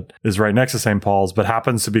tower that is right next to St. Paul's, but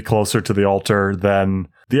happens to be closer to the altar than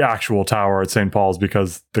the actual tower at St. Paul's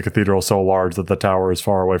because the cathedral is so large that the tower is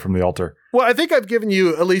far away from the altar. Well, I think I've given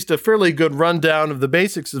you at least a fairly good rundown of the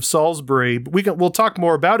basics of Salisbury. We'll talk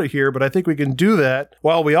more about it here, but I think we can do that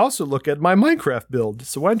while we also look at my Minecraft build.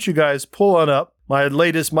 So why don't you guys pull on up my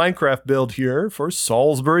latest Minecraft build here for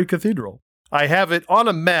Salisbury Cathedral. I have it on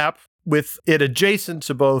a map with it adjacent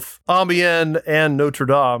to both Amiens and Notre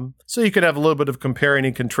Dame, so you can have a little bit of comparing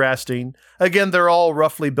and contrasting. Again, they're all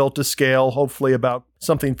roughly built to scale, hopefully about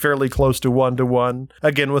something fairly close to 1-to-1,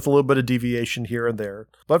 again with a little bit of deviation here and there,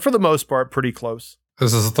 but for the most part, pretty close.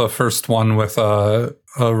 This is the first one with a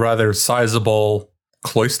rather sizable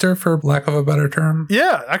cloister, for lack of a better term.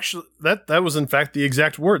 Yeah, actually, that was in fact the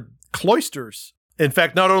exact word, cloisters. In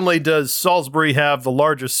fact, not only does Salisbury have the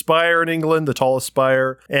largest spire in England, the tallest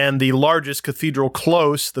spire, and the largest cathedral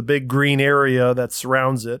close, the big green area that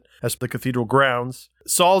surrounds it as the cathedral grounds,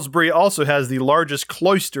 Salisbury also has the largest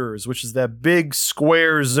cloisters, which is that big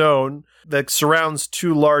square zone that surrounds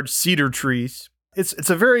two large cedar trees. It's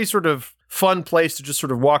a very sort of fun place to just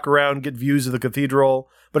sort of walk around, get views of the cathedral,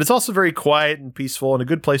 but it's also very quiet and peaceful and a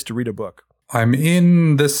good place to read a book. I'm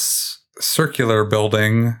in this circular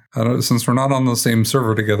building. Since we're not on the same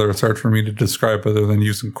server together, it's hard for me to describe other than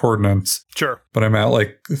using coordinates. Sure. But I'm at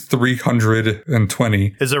like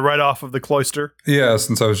 320. Is it right off of the cloister? Yeah,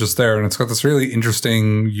 since I was just there. And it's got this really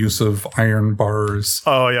interesting use of iron bars.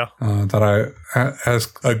 Oh, yeah. That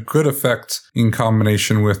has a good effect in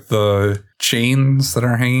combination with the chains that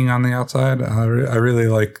are hanging on the outside. I really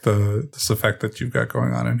like this effect that you've got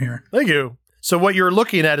going on in here. Thank you. So what you're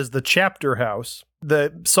looking at is the chapter house.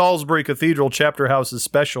 The Salisbury Cathedral chapter house is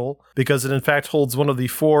special because it in fact holds one of the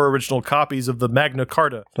 4 original copies of the Magna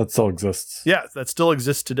Carta. That still exists. Yeah, that still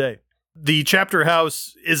exists today. The chapter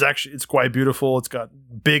house is actually, it's quite beautiful. It's got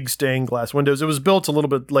big stained glass windows. It was built a little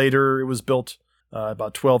bit later. It was built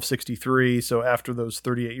about 1263, so after those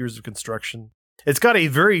 38 years of construction. It's got a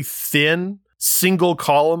very thin single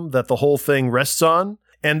column that the whole thing rests on.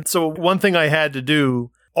 And so one thing I had to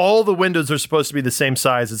do, all the windows are supposed to be the same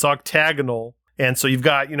size. It's octagonal. And so you've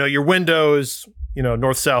got, your windows,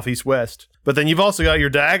 north, south, east, west. But then you've also got your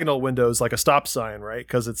diagonal windows like a stop sign, right?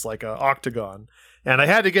 Because it's like an octagon. And I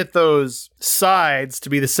had to get those sides to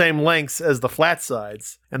be the same lengths as the flat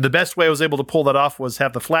sides. And the best way I was able to pull that off was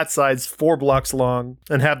have the flat sides 4 blocks long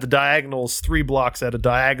and have the diagonals 3 blocks at a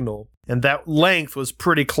diagonal. And that length was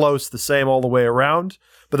pretty close, the same all the way around.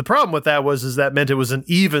 But the problem with that is that meant it was an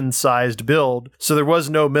even-sized build, so there was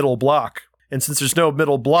no middle block. And since there's no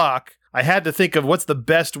middle block, I had to think of what's the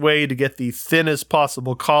best way to get the thinnest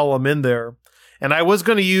possible column in there. And I was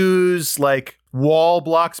going to use like wall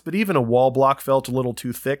blocks, but even a wall block felt a little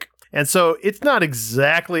too thick. And so it's not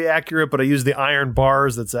exactly accurate, but I used the iron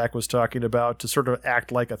bars that Zach was talking about to sort of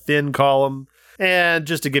act like a thin column. And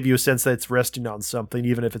just to give you a sense that it's resting on something,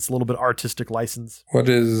 even if it's a little bit artistic license. What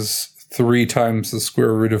is 3 times the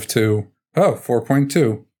square root of 2? Oh,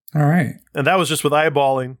 4.2. All right. And that was just with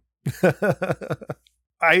eyeballing.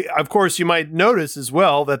 Of course, you might notice as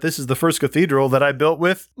well that this is the first cathedral that I built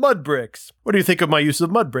with mud bricks. What do you think of my use of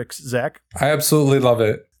mud bricks, Zach? I absolutely love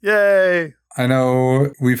it. Yay! I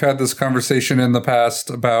know we've had this conversation in the past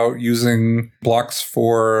about using blocks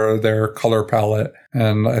for their color palette,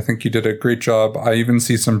 and I think you did a great job. I even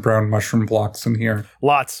see some brown mushroom blocks in here.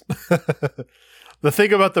 Lots. The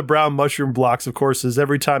thing about the brown mushroom blocks, of course, is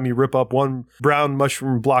every time you rip up one brown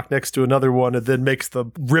mushroom block next to another one, it then makes the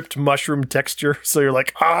ripped mushroom texture. So you're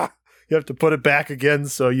like, you have to put it back again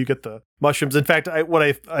so you get the mushrooms. In fact, what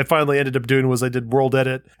I finally ended up doing was I did world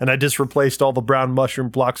edit and I just replaced all the brown mushroom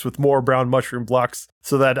blocks with more brown mushroom blocks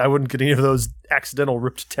so that I wouldn't get any of those accidental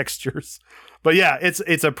ripped textures. But yeah,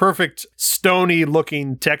 it's a perfect stony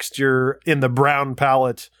looking texture in the brown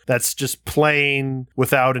palette that's just plain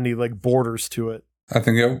without any like borders to it. I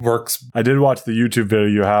think it works. I did watch the YouTube video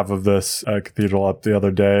you have of this cathedral up the other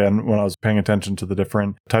day, and when I was paying attention to the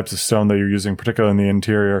different types of stone that you're using, particularly in the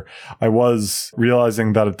interior, I was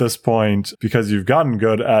realizing that at this point, because you've gotten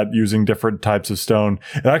good at using different types of stone,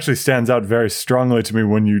 it actually stands out very strongly to me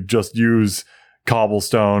when you just use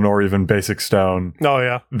cobblestone or even basic stone. Oh,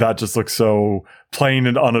 yeah. That just looks so plain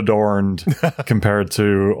and unadorned compared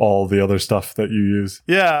to all the other stuff that you use.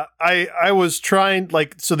 Yeah, I was trying,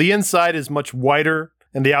 so the inside is much whiter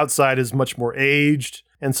and the outside is much more aged.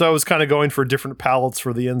 And so I was kind of going for different palettes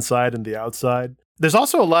for the inside and the outside. There's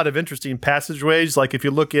also a lot of interesting passageways. Like if you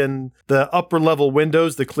look in the upper level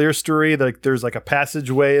windows, the clerestory, there's like a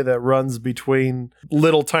passageway that runs between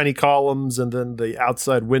little tiny columns and then the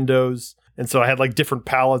outside windows. And so I had like different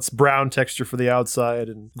palettes, brown texture for the outside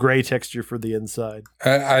and gray texture for the inside.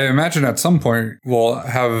 I imagine at some point we'll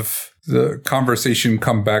have the conversation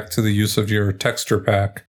come back to the use of your texture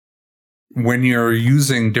pack. When you're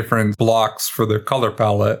using different blocks for the color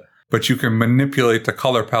palette, but you can manipulate the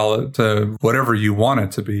color palette to whatever you want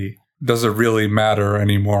it to be, does it really matter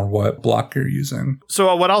anymore what block you're using?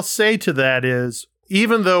 So what I'll say to that is,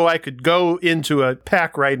 even though I could go into a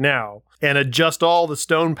pack right now and adjust all the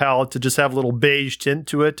stone palette to just have a little beige tint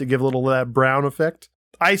to it to give a little of that brown effect,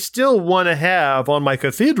 I still want to have on my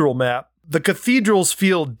cathedral map, the cathedrals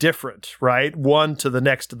feel different, right? One to the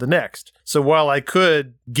next to the next. So while I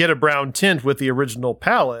could get a brown tint with the original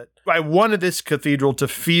palette, I wanted this cathedral to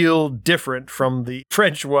feel different from the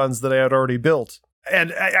French ones that I had already built.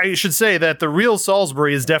 And I should say that the real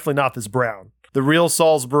Salisbury is definitely not this brown. The real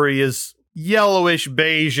Salisbury is yellowish,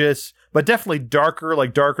 beigeish, but definitely darker,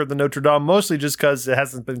 like darker than Notre Dame, mostly just because it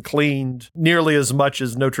hasn't been cleaned nearly as much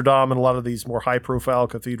as Notre Dame and a lot of these more high-profile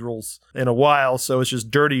cathedrals in a while, so it's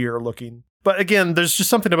just dirtier looking. But again, there's just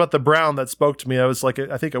something about the brown that spoke to me. I was like,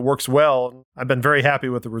 I think it works well. I've been very happy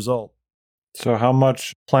with the result. So how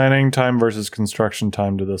much planning time versus construction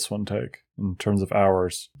time did this one take in terms of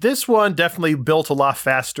hours? This one definitely built a lot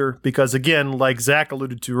faster because, again, like Zach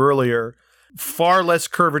alluded to earlier, far less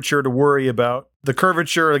curvature to worry about. The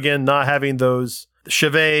curvature, again, not having those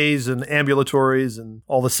chevets and ambulatories and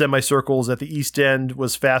all the semicircles at the east end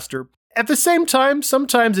was faster. At the same time,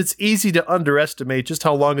 sometimes it's easy to underestimate just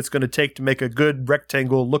how long it's going to take to make a good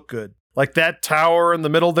rectangle look good. Like that tower in the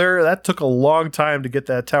middle there, that took a long time to get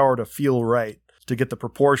that tower to feel right, to get the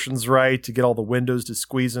proportions right, to get all the windows to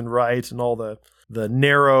squeeze in right and all the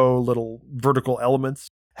narrow little vertical elements.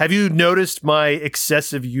 Have you noticed my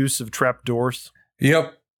excessive use of trapdoors?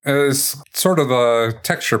 Yep. It's sort of the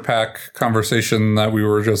texture pack conversation that we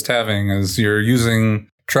were just having, is you're using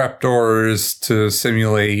trapdoors to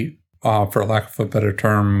simulate, for lack of a better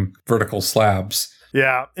term, vertical slabs.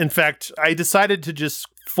 Yeah. In fact, I decided to just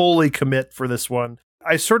fully commit for this one.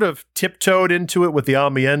 I sort of tiptoed into it with the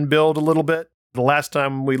Amiens build a little bit. The last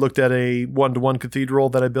time we looked at a 1-to-1 cathedral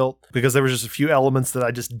that I built, because there was just a few elements that I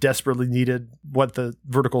just desperately needed what the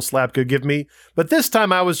vertical slab could give me. But this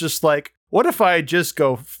time I was just like, what if I just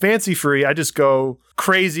go fancy free? I just go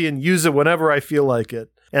crazy and use it whenever I feel like it.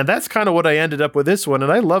 And that's kind of what I ended up with this one.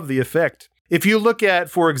 And I love the effect. If you look at,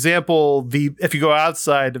 for example, if you go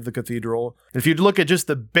outside of the cathedral, if you look at just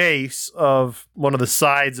the base of one of the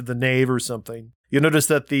sides of the nave or something, you'll notice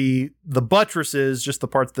that the buttresses, just the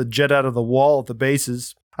parts that jet out of the wall at the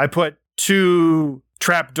bases, I put 2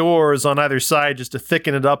 trapdoors on either side just to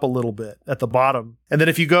thicken it up a little bit at the bottom. And then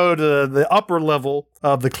if you go to the upper level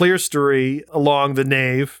of the clerestory along the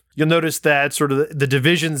nave, you'll notice that sort of the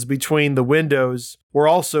divisions between the windows were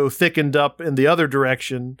also thickened up in the other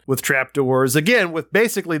direction with trapdoors, again, with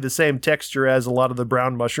basically the same texture as a lot of the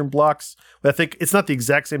brown mushroom blocks. I think it's not the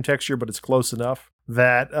exact same texture, but it's close enough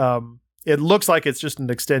that it looks like it's just an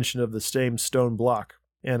extension of the same stone block.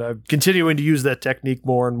 And I'm continuing to use that technique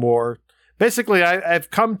more and more. Basically, I've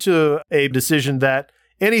come to a decision that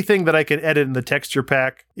anything that I can edit in the texture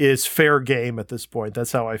pack is fair game at this point.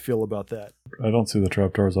 That's how I feel about that. I don't see the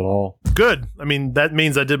trapdoors at all. Good. I mean, that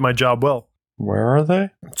means I did my job well. Where are they?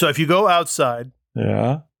 So if you go outside,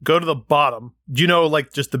 go to the bottom,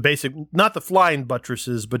 like just the basic, not the flying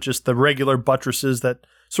buttresses, but just the regular buttresses that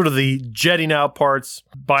sort of the jetting out parts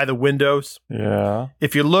by the windows. Yeah.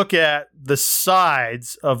 If you look at the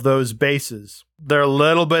sides of those bases, they're a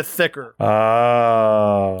little bit thicker.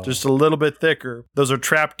 Oh. Just a little bit thicker. Those are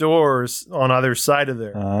trapdoors on either side of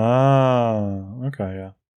there. Oh. Okay,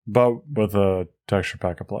 yeah. But with a texture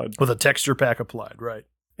pack applied. With a texture pack applied, right.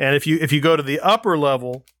 And if you go to the upper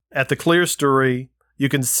level at the clerestory, you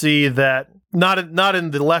can see that not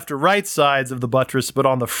in the left or right sides of the buttress, but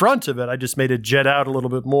on the front of it, I just made it jet out a little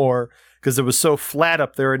bit more because it was so flat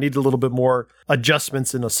up there. It needed a little bit more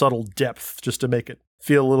adjustments in a subtle depth just to make it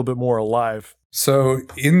feel a little bit more alive. So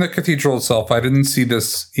in the cathedral itself, I didn't see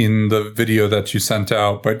this in the video that you sent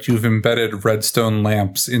out, but you've embedded redstone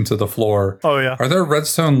lamps into the floor. Oh, yeah. Are there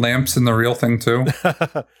redstone lamps in the real thing too?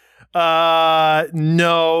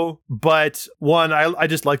 No, but one, I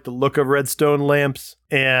just like the look of redstone lamps.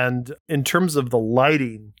 And in terms of the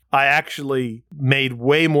lighting, I actually made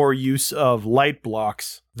way more use of light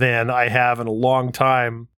blocks than I have in a long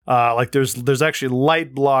time. Like there's actually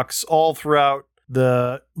light blocks all throughout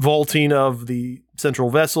the vaulting of the central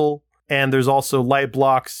vessel. And there's also light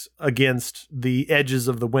blocks against the edges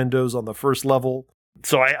of the windows on the first level.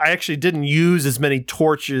 So I actually didn't use as many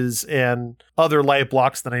torches and other light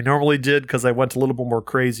blocks than I normally did because I went a little bit more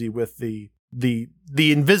crazy with the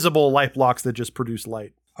invisible light blocks that just produce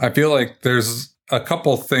light. I feel like there's a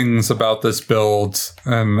couple things about this build,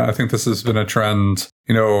 and I think this has been a trend.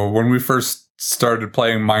 When we first started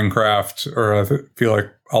playing Minecraft, or I feel like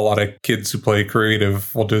a lot of kids who play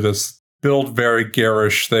creative will do this, build very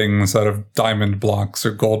garish things out of diamond blocks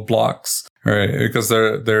or gold blocks, right? Because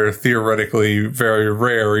they're theoretically very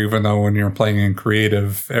rare, even though when you're playing in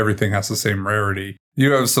creative, everything has the same rarity.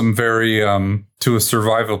 You have some very, to a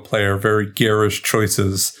survival player, very garish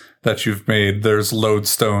choices that you've made. There's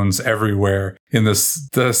lodestones everywhere in the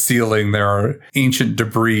ceiling. There are ancient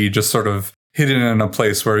debris just sort of hidden in a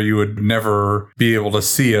place where you would never be able to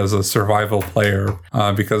see as a survival player,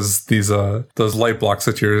 because those light blocks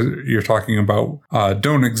that you're talking about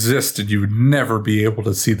don't exist, and you would never be able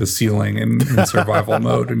to see the ceiling in survival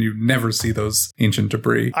mode, and you'd never see those ancient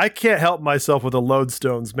debris. I can't help myself with the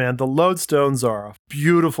lodestones, man. The lodestones are a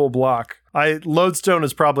beautiful block. Lodestone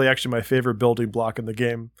is probably actually my favorite building block in the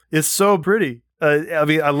game. It's so pretty. I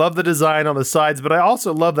mean, I love the design on the sides, but I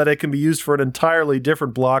also love that it can be used for an entirely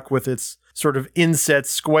different block with its sort of inset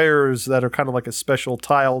squares that are kind of like a special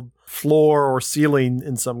tiled floor or ceiling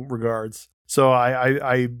in some regards. So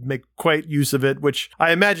I make quite use of it, which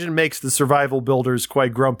I imagine makes the survival builders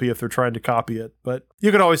quite grumpy if they're trying to copy it. But you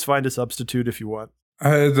can always find a substitute if you want.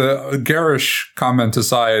 The garish comment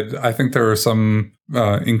aside, I think there are some,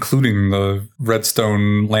 including the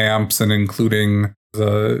redstone lamps and including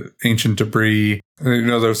the ancient debris.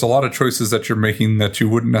 There's a lot of choices that you're making that you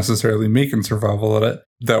wouldn't necessarily make in survival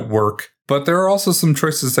that work. But there are also some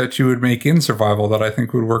choices that you would make in survival that I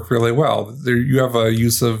think would work really well. You have a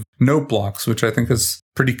use of note blocks, which I think is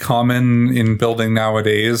pretty common in building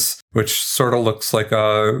nowadays, which sort of looks like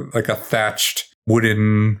a thatched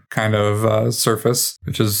wooden kind of surface,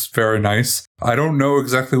 which is very nice. I don't know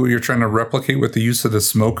exactly what you're trying to replicate with the use of the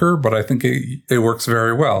smoker, but I think it works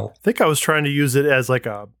very well. I think I was trying to use it as like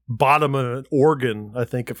a bottom of an organ, I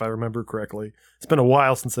think, if I remember correctly. It's been a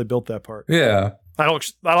while since I built that part. Yeah. I don't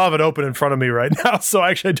have it open in front of me right now, so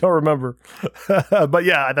actually I don't remember. But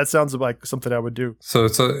yeah, that sounds like something I would do. So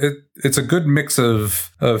it's a good mix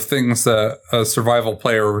of things that a survival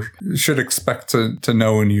player should expect to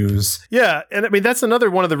know and use. Yeah, and I mean that's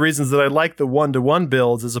another one of the reasons that I like the 1-to-1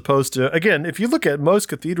 builds as opposed to, again, if you look at most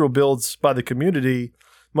cathedral builds by the community,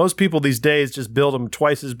 most people these days just build them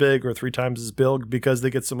twice as big or 3 times as big because they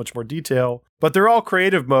get so much more detail. But they're all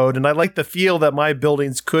creative mode, and I like the feel that my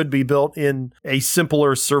buildings could be built in a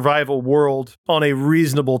simpler survival world on a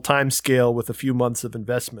reasonable time scale with a few months of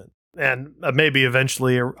investment. And maybe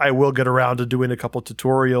eventually I will get around to doing a couple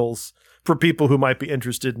tutorials for people who might be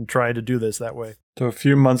interested in trying to do this that way. So a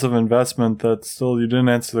few months of investment, that still, you didn't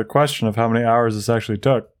answer the question of how many hours this actually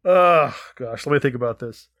took. Oh, gosh, let me think about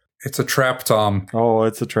this. It's a trap, Tom. Oh,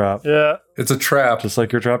 it's a trap. Yeah. It's a trap. Just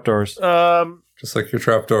like your trapdoors. Just like your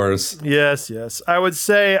trapdoors. Yes. I would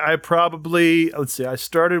say I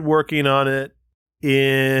started working on it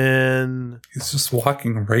in... He's just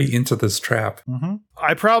walking right into this trap. Mm-hmm.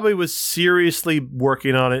 I probably was seriously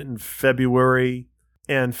working on it in February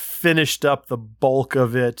and finished up the bulk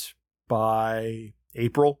of it by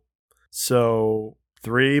April. So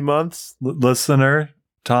 3 months. Listener,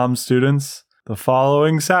 Tom students, the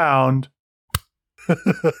following sound.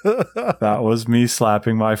 That was me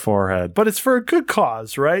slapping my forehead. But it's for a good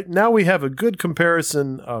cause, right? Now we have a good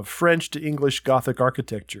comparison of French to English Gothic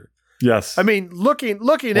architecture. Yes. I mean, looking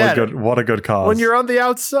at it. What a good cause. When you're on the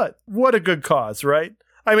outside, what a good cause, right?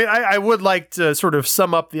 I mean, I would like to sort of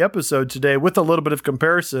sum up the episode today with a little bit of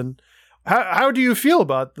comparison. How do you feel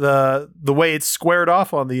about the way it's squared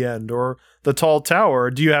off on the end or the tall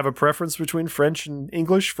tower? Do you have a preference between French and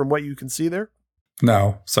English from what you can see there?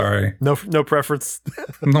 No, sorry. No preference.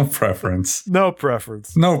 No preference. No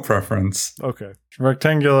preference. No preference. Okay.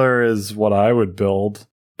 Rectangular is what I would build,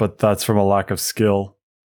 but that's from a lack of skill.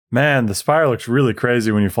 Man, the spire looks really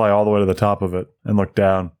crazy when you fly all the way to the top of it and look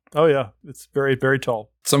down. Oh, yeah. It's very, very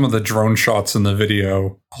tall. Some of the drone shots in the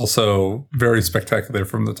video also very spectacular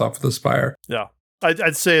from the top of the spire. Yeah.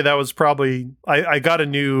 I'd say that was probably... I got a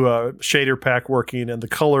new shader pack working, and the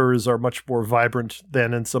colors are much more vibrant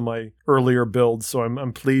than in some of my earlier builds, so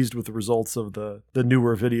I'm pleased with the results of the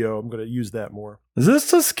newer video. I'm going to use that more. Is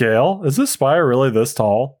this to scale? Is this spire really this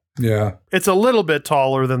tall? Yeah. It's a little bit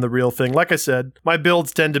taller than the real thing. Like I said, my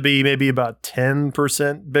builds tend to be maybe about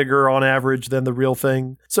 10% bigger on average than the real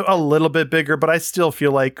thing. So a little bit bigger, but I still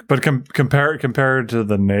feel like... But compared to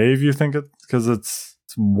the nave, you think because it's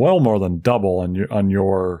well more than double on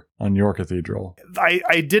your cathedral.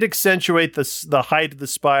 I did accentuate the height of the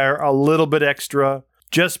spire a little bit extra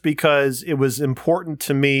just because it was important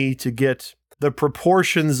to me to get the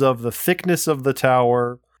proportions of the thickness of the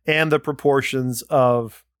tower and the proportions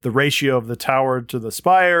of the ratio of the tower to the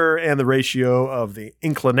spire and the ratio of the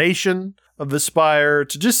inclination of the spire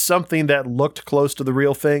to just something that looked close to the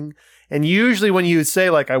real thing. And usually when you say,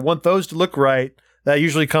 like, I want those to look right, that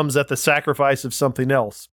usually comes at the sacrifice of something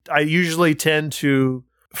else. I usually tend to,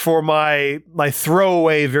 for my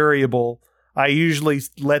throwaway variable, I usually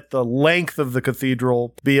let the length of the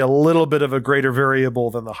cathedral be a little bit of a greater variable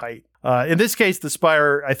than the height. In this case, the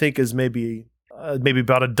spire, I think, is maybe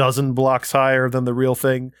about a dozen blocks higher than the real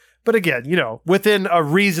thing. But again, within a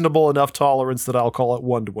reasonable enough tolerance that I'll call it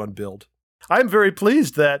 1-to-1 build. I'm very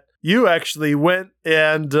pleased that you actually went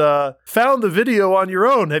and found the video on your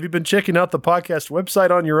own. Have you been checking out the podcast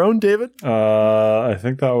website on your own, David? I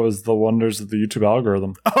think that was the wonders of the YouTube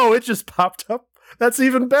algorithm. Oh, it just popped up? That's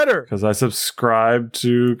even better. Because I subscribed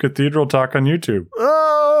to Cathedral Talk on YouTube.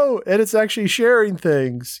 Oh, and it's actually sharing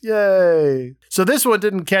things. Yay. So this one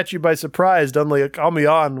didn't catch you by surprise, unlike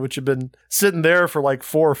Amiens, which had been sitting there for like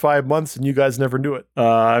 4 or 5 months and you guys never knew it.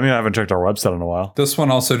 I haven't checked our website in a while. This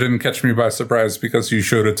one also didn't catch me by surprise because you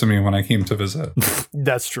showed it to me when I came to visit.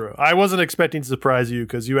 That's true. I wasn't expecting to surprise you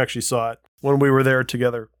because you actually saw it when we were there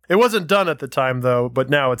together. It wasn't done at the time, though, but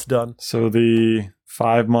now it's done. So the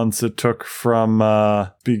 5 months it took from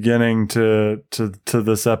beginning to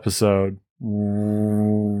this episode.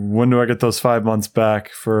 When do I get those 5 months back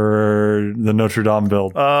for the Notre Dame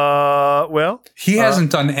build? Well, he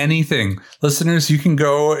hasn't done anything. Listeners, you can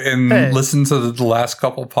go and listen to the last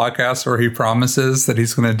couple podcasts where he promises that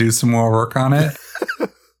he's going to do some more work on it.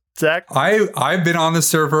 Zach? I've been on the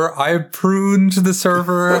server. I have pruned the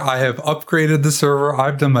server. I have upgraded the server.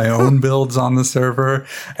 I've done my own builds on the server.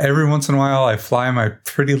 Every once in a while, I fly my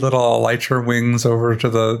pretty little elytra wings over to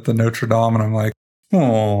the Notre Dame, and I'm like,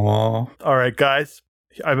 oh. All right, guys.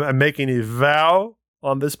 I'm making a vow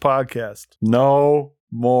on this podcast. No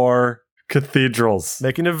more cathedrals.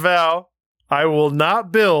 Making a vow. I will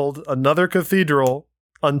not build another cathedral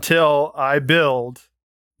until I build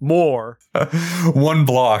more. 1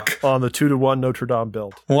 block. On the 2-to-1 Notre Dame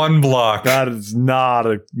build. 1 block. That is not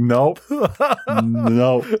a... Nope.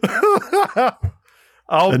 Nope.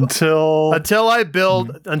 Until I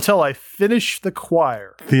build, until I finish the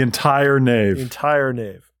choir. The entire nave. The entire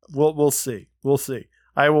nave. We'll see. We'll see.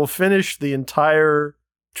 I will finish the entire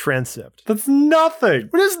transept. That's nothing.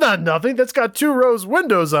 It is not nothing. That's got 2 rows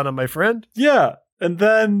windows on it, my friend. Yeah. And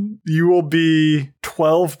then you will be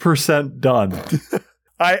 12% done.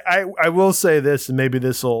 I will say this, and maybe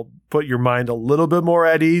this will put your mind a little bit more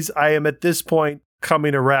at ease. I am at this point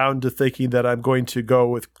coming around to thinking that I'm going to go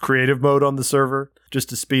with creative mode on the server just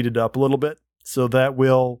to speed it up a little bit. So that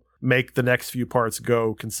will make the next few parts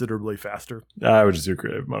go considerably faster. I would just do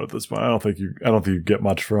creative mode at this point. I don't think you get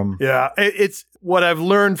much from. Yeah, it's what I've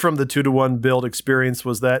learned from the 2-to-1 build experience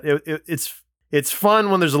was that it's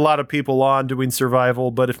fun when there's a lot of people on doing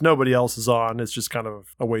survival, but if nobody else is on, it's just kind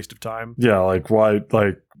of a waste of time. Yeah, like why?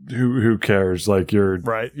 Like who cares? Like you're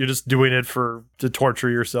right. You're just doing it to torture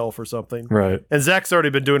yourself or something. Right. And Zach's already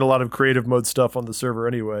been doing a lot of creative mode stuff on the server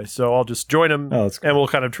anyway, so I'll just join him and we'll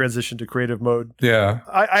kind of transition to creative mode. Yeah.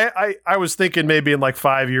 I was thinking maybe in like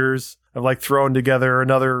 5 years of like throwing together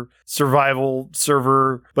another survival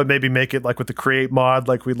server, but maybe make it like with the create mod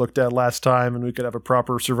like we looked at last time, and we could have a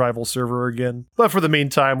proper survival server again. But for the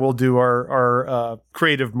meantime, we'll do our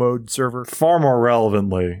creative mode server. Far more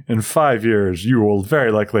relevantly, in 5 years, you will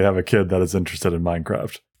very likely have a kid that is interested in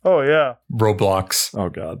Minecraft. Oh, yeah. Roblox. Oh,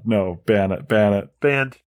 God. No. Ban it. Ban it.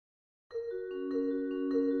 Banned.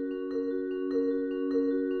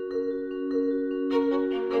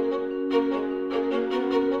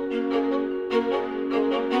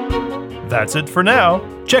 That's it for now.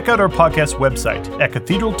 Check out our podcast website at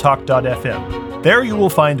cathedraltalk.fm. There you will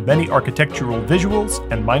find many architectural visuals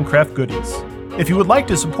and Minecraft goodies. If you would like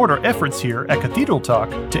to support our efforts here at Cathedral Talk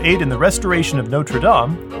to aid in the restoration of Notre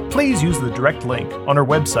Dame, please use the direct link on our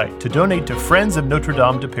website to donate to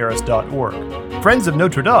friendsofnotredamedeparis.org. Friends of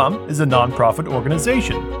Notre Dame is a non-profit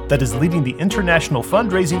organization that is leading the international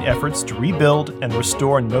fundraising efforts to rebuild and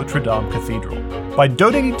restore Notre Dame Cathedral. By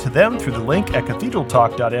donating to them through the link at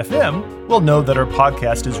cathedraltalk.fm, we'll know that our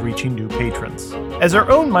podcast is reaching new patrons. As our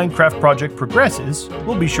own Minecraft project progresses,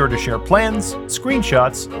 we'll be sure to share plans,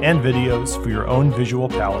 screenshots, and videos for your own visual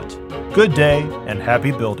palette. Good day and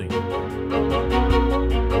happy building.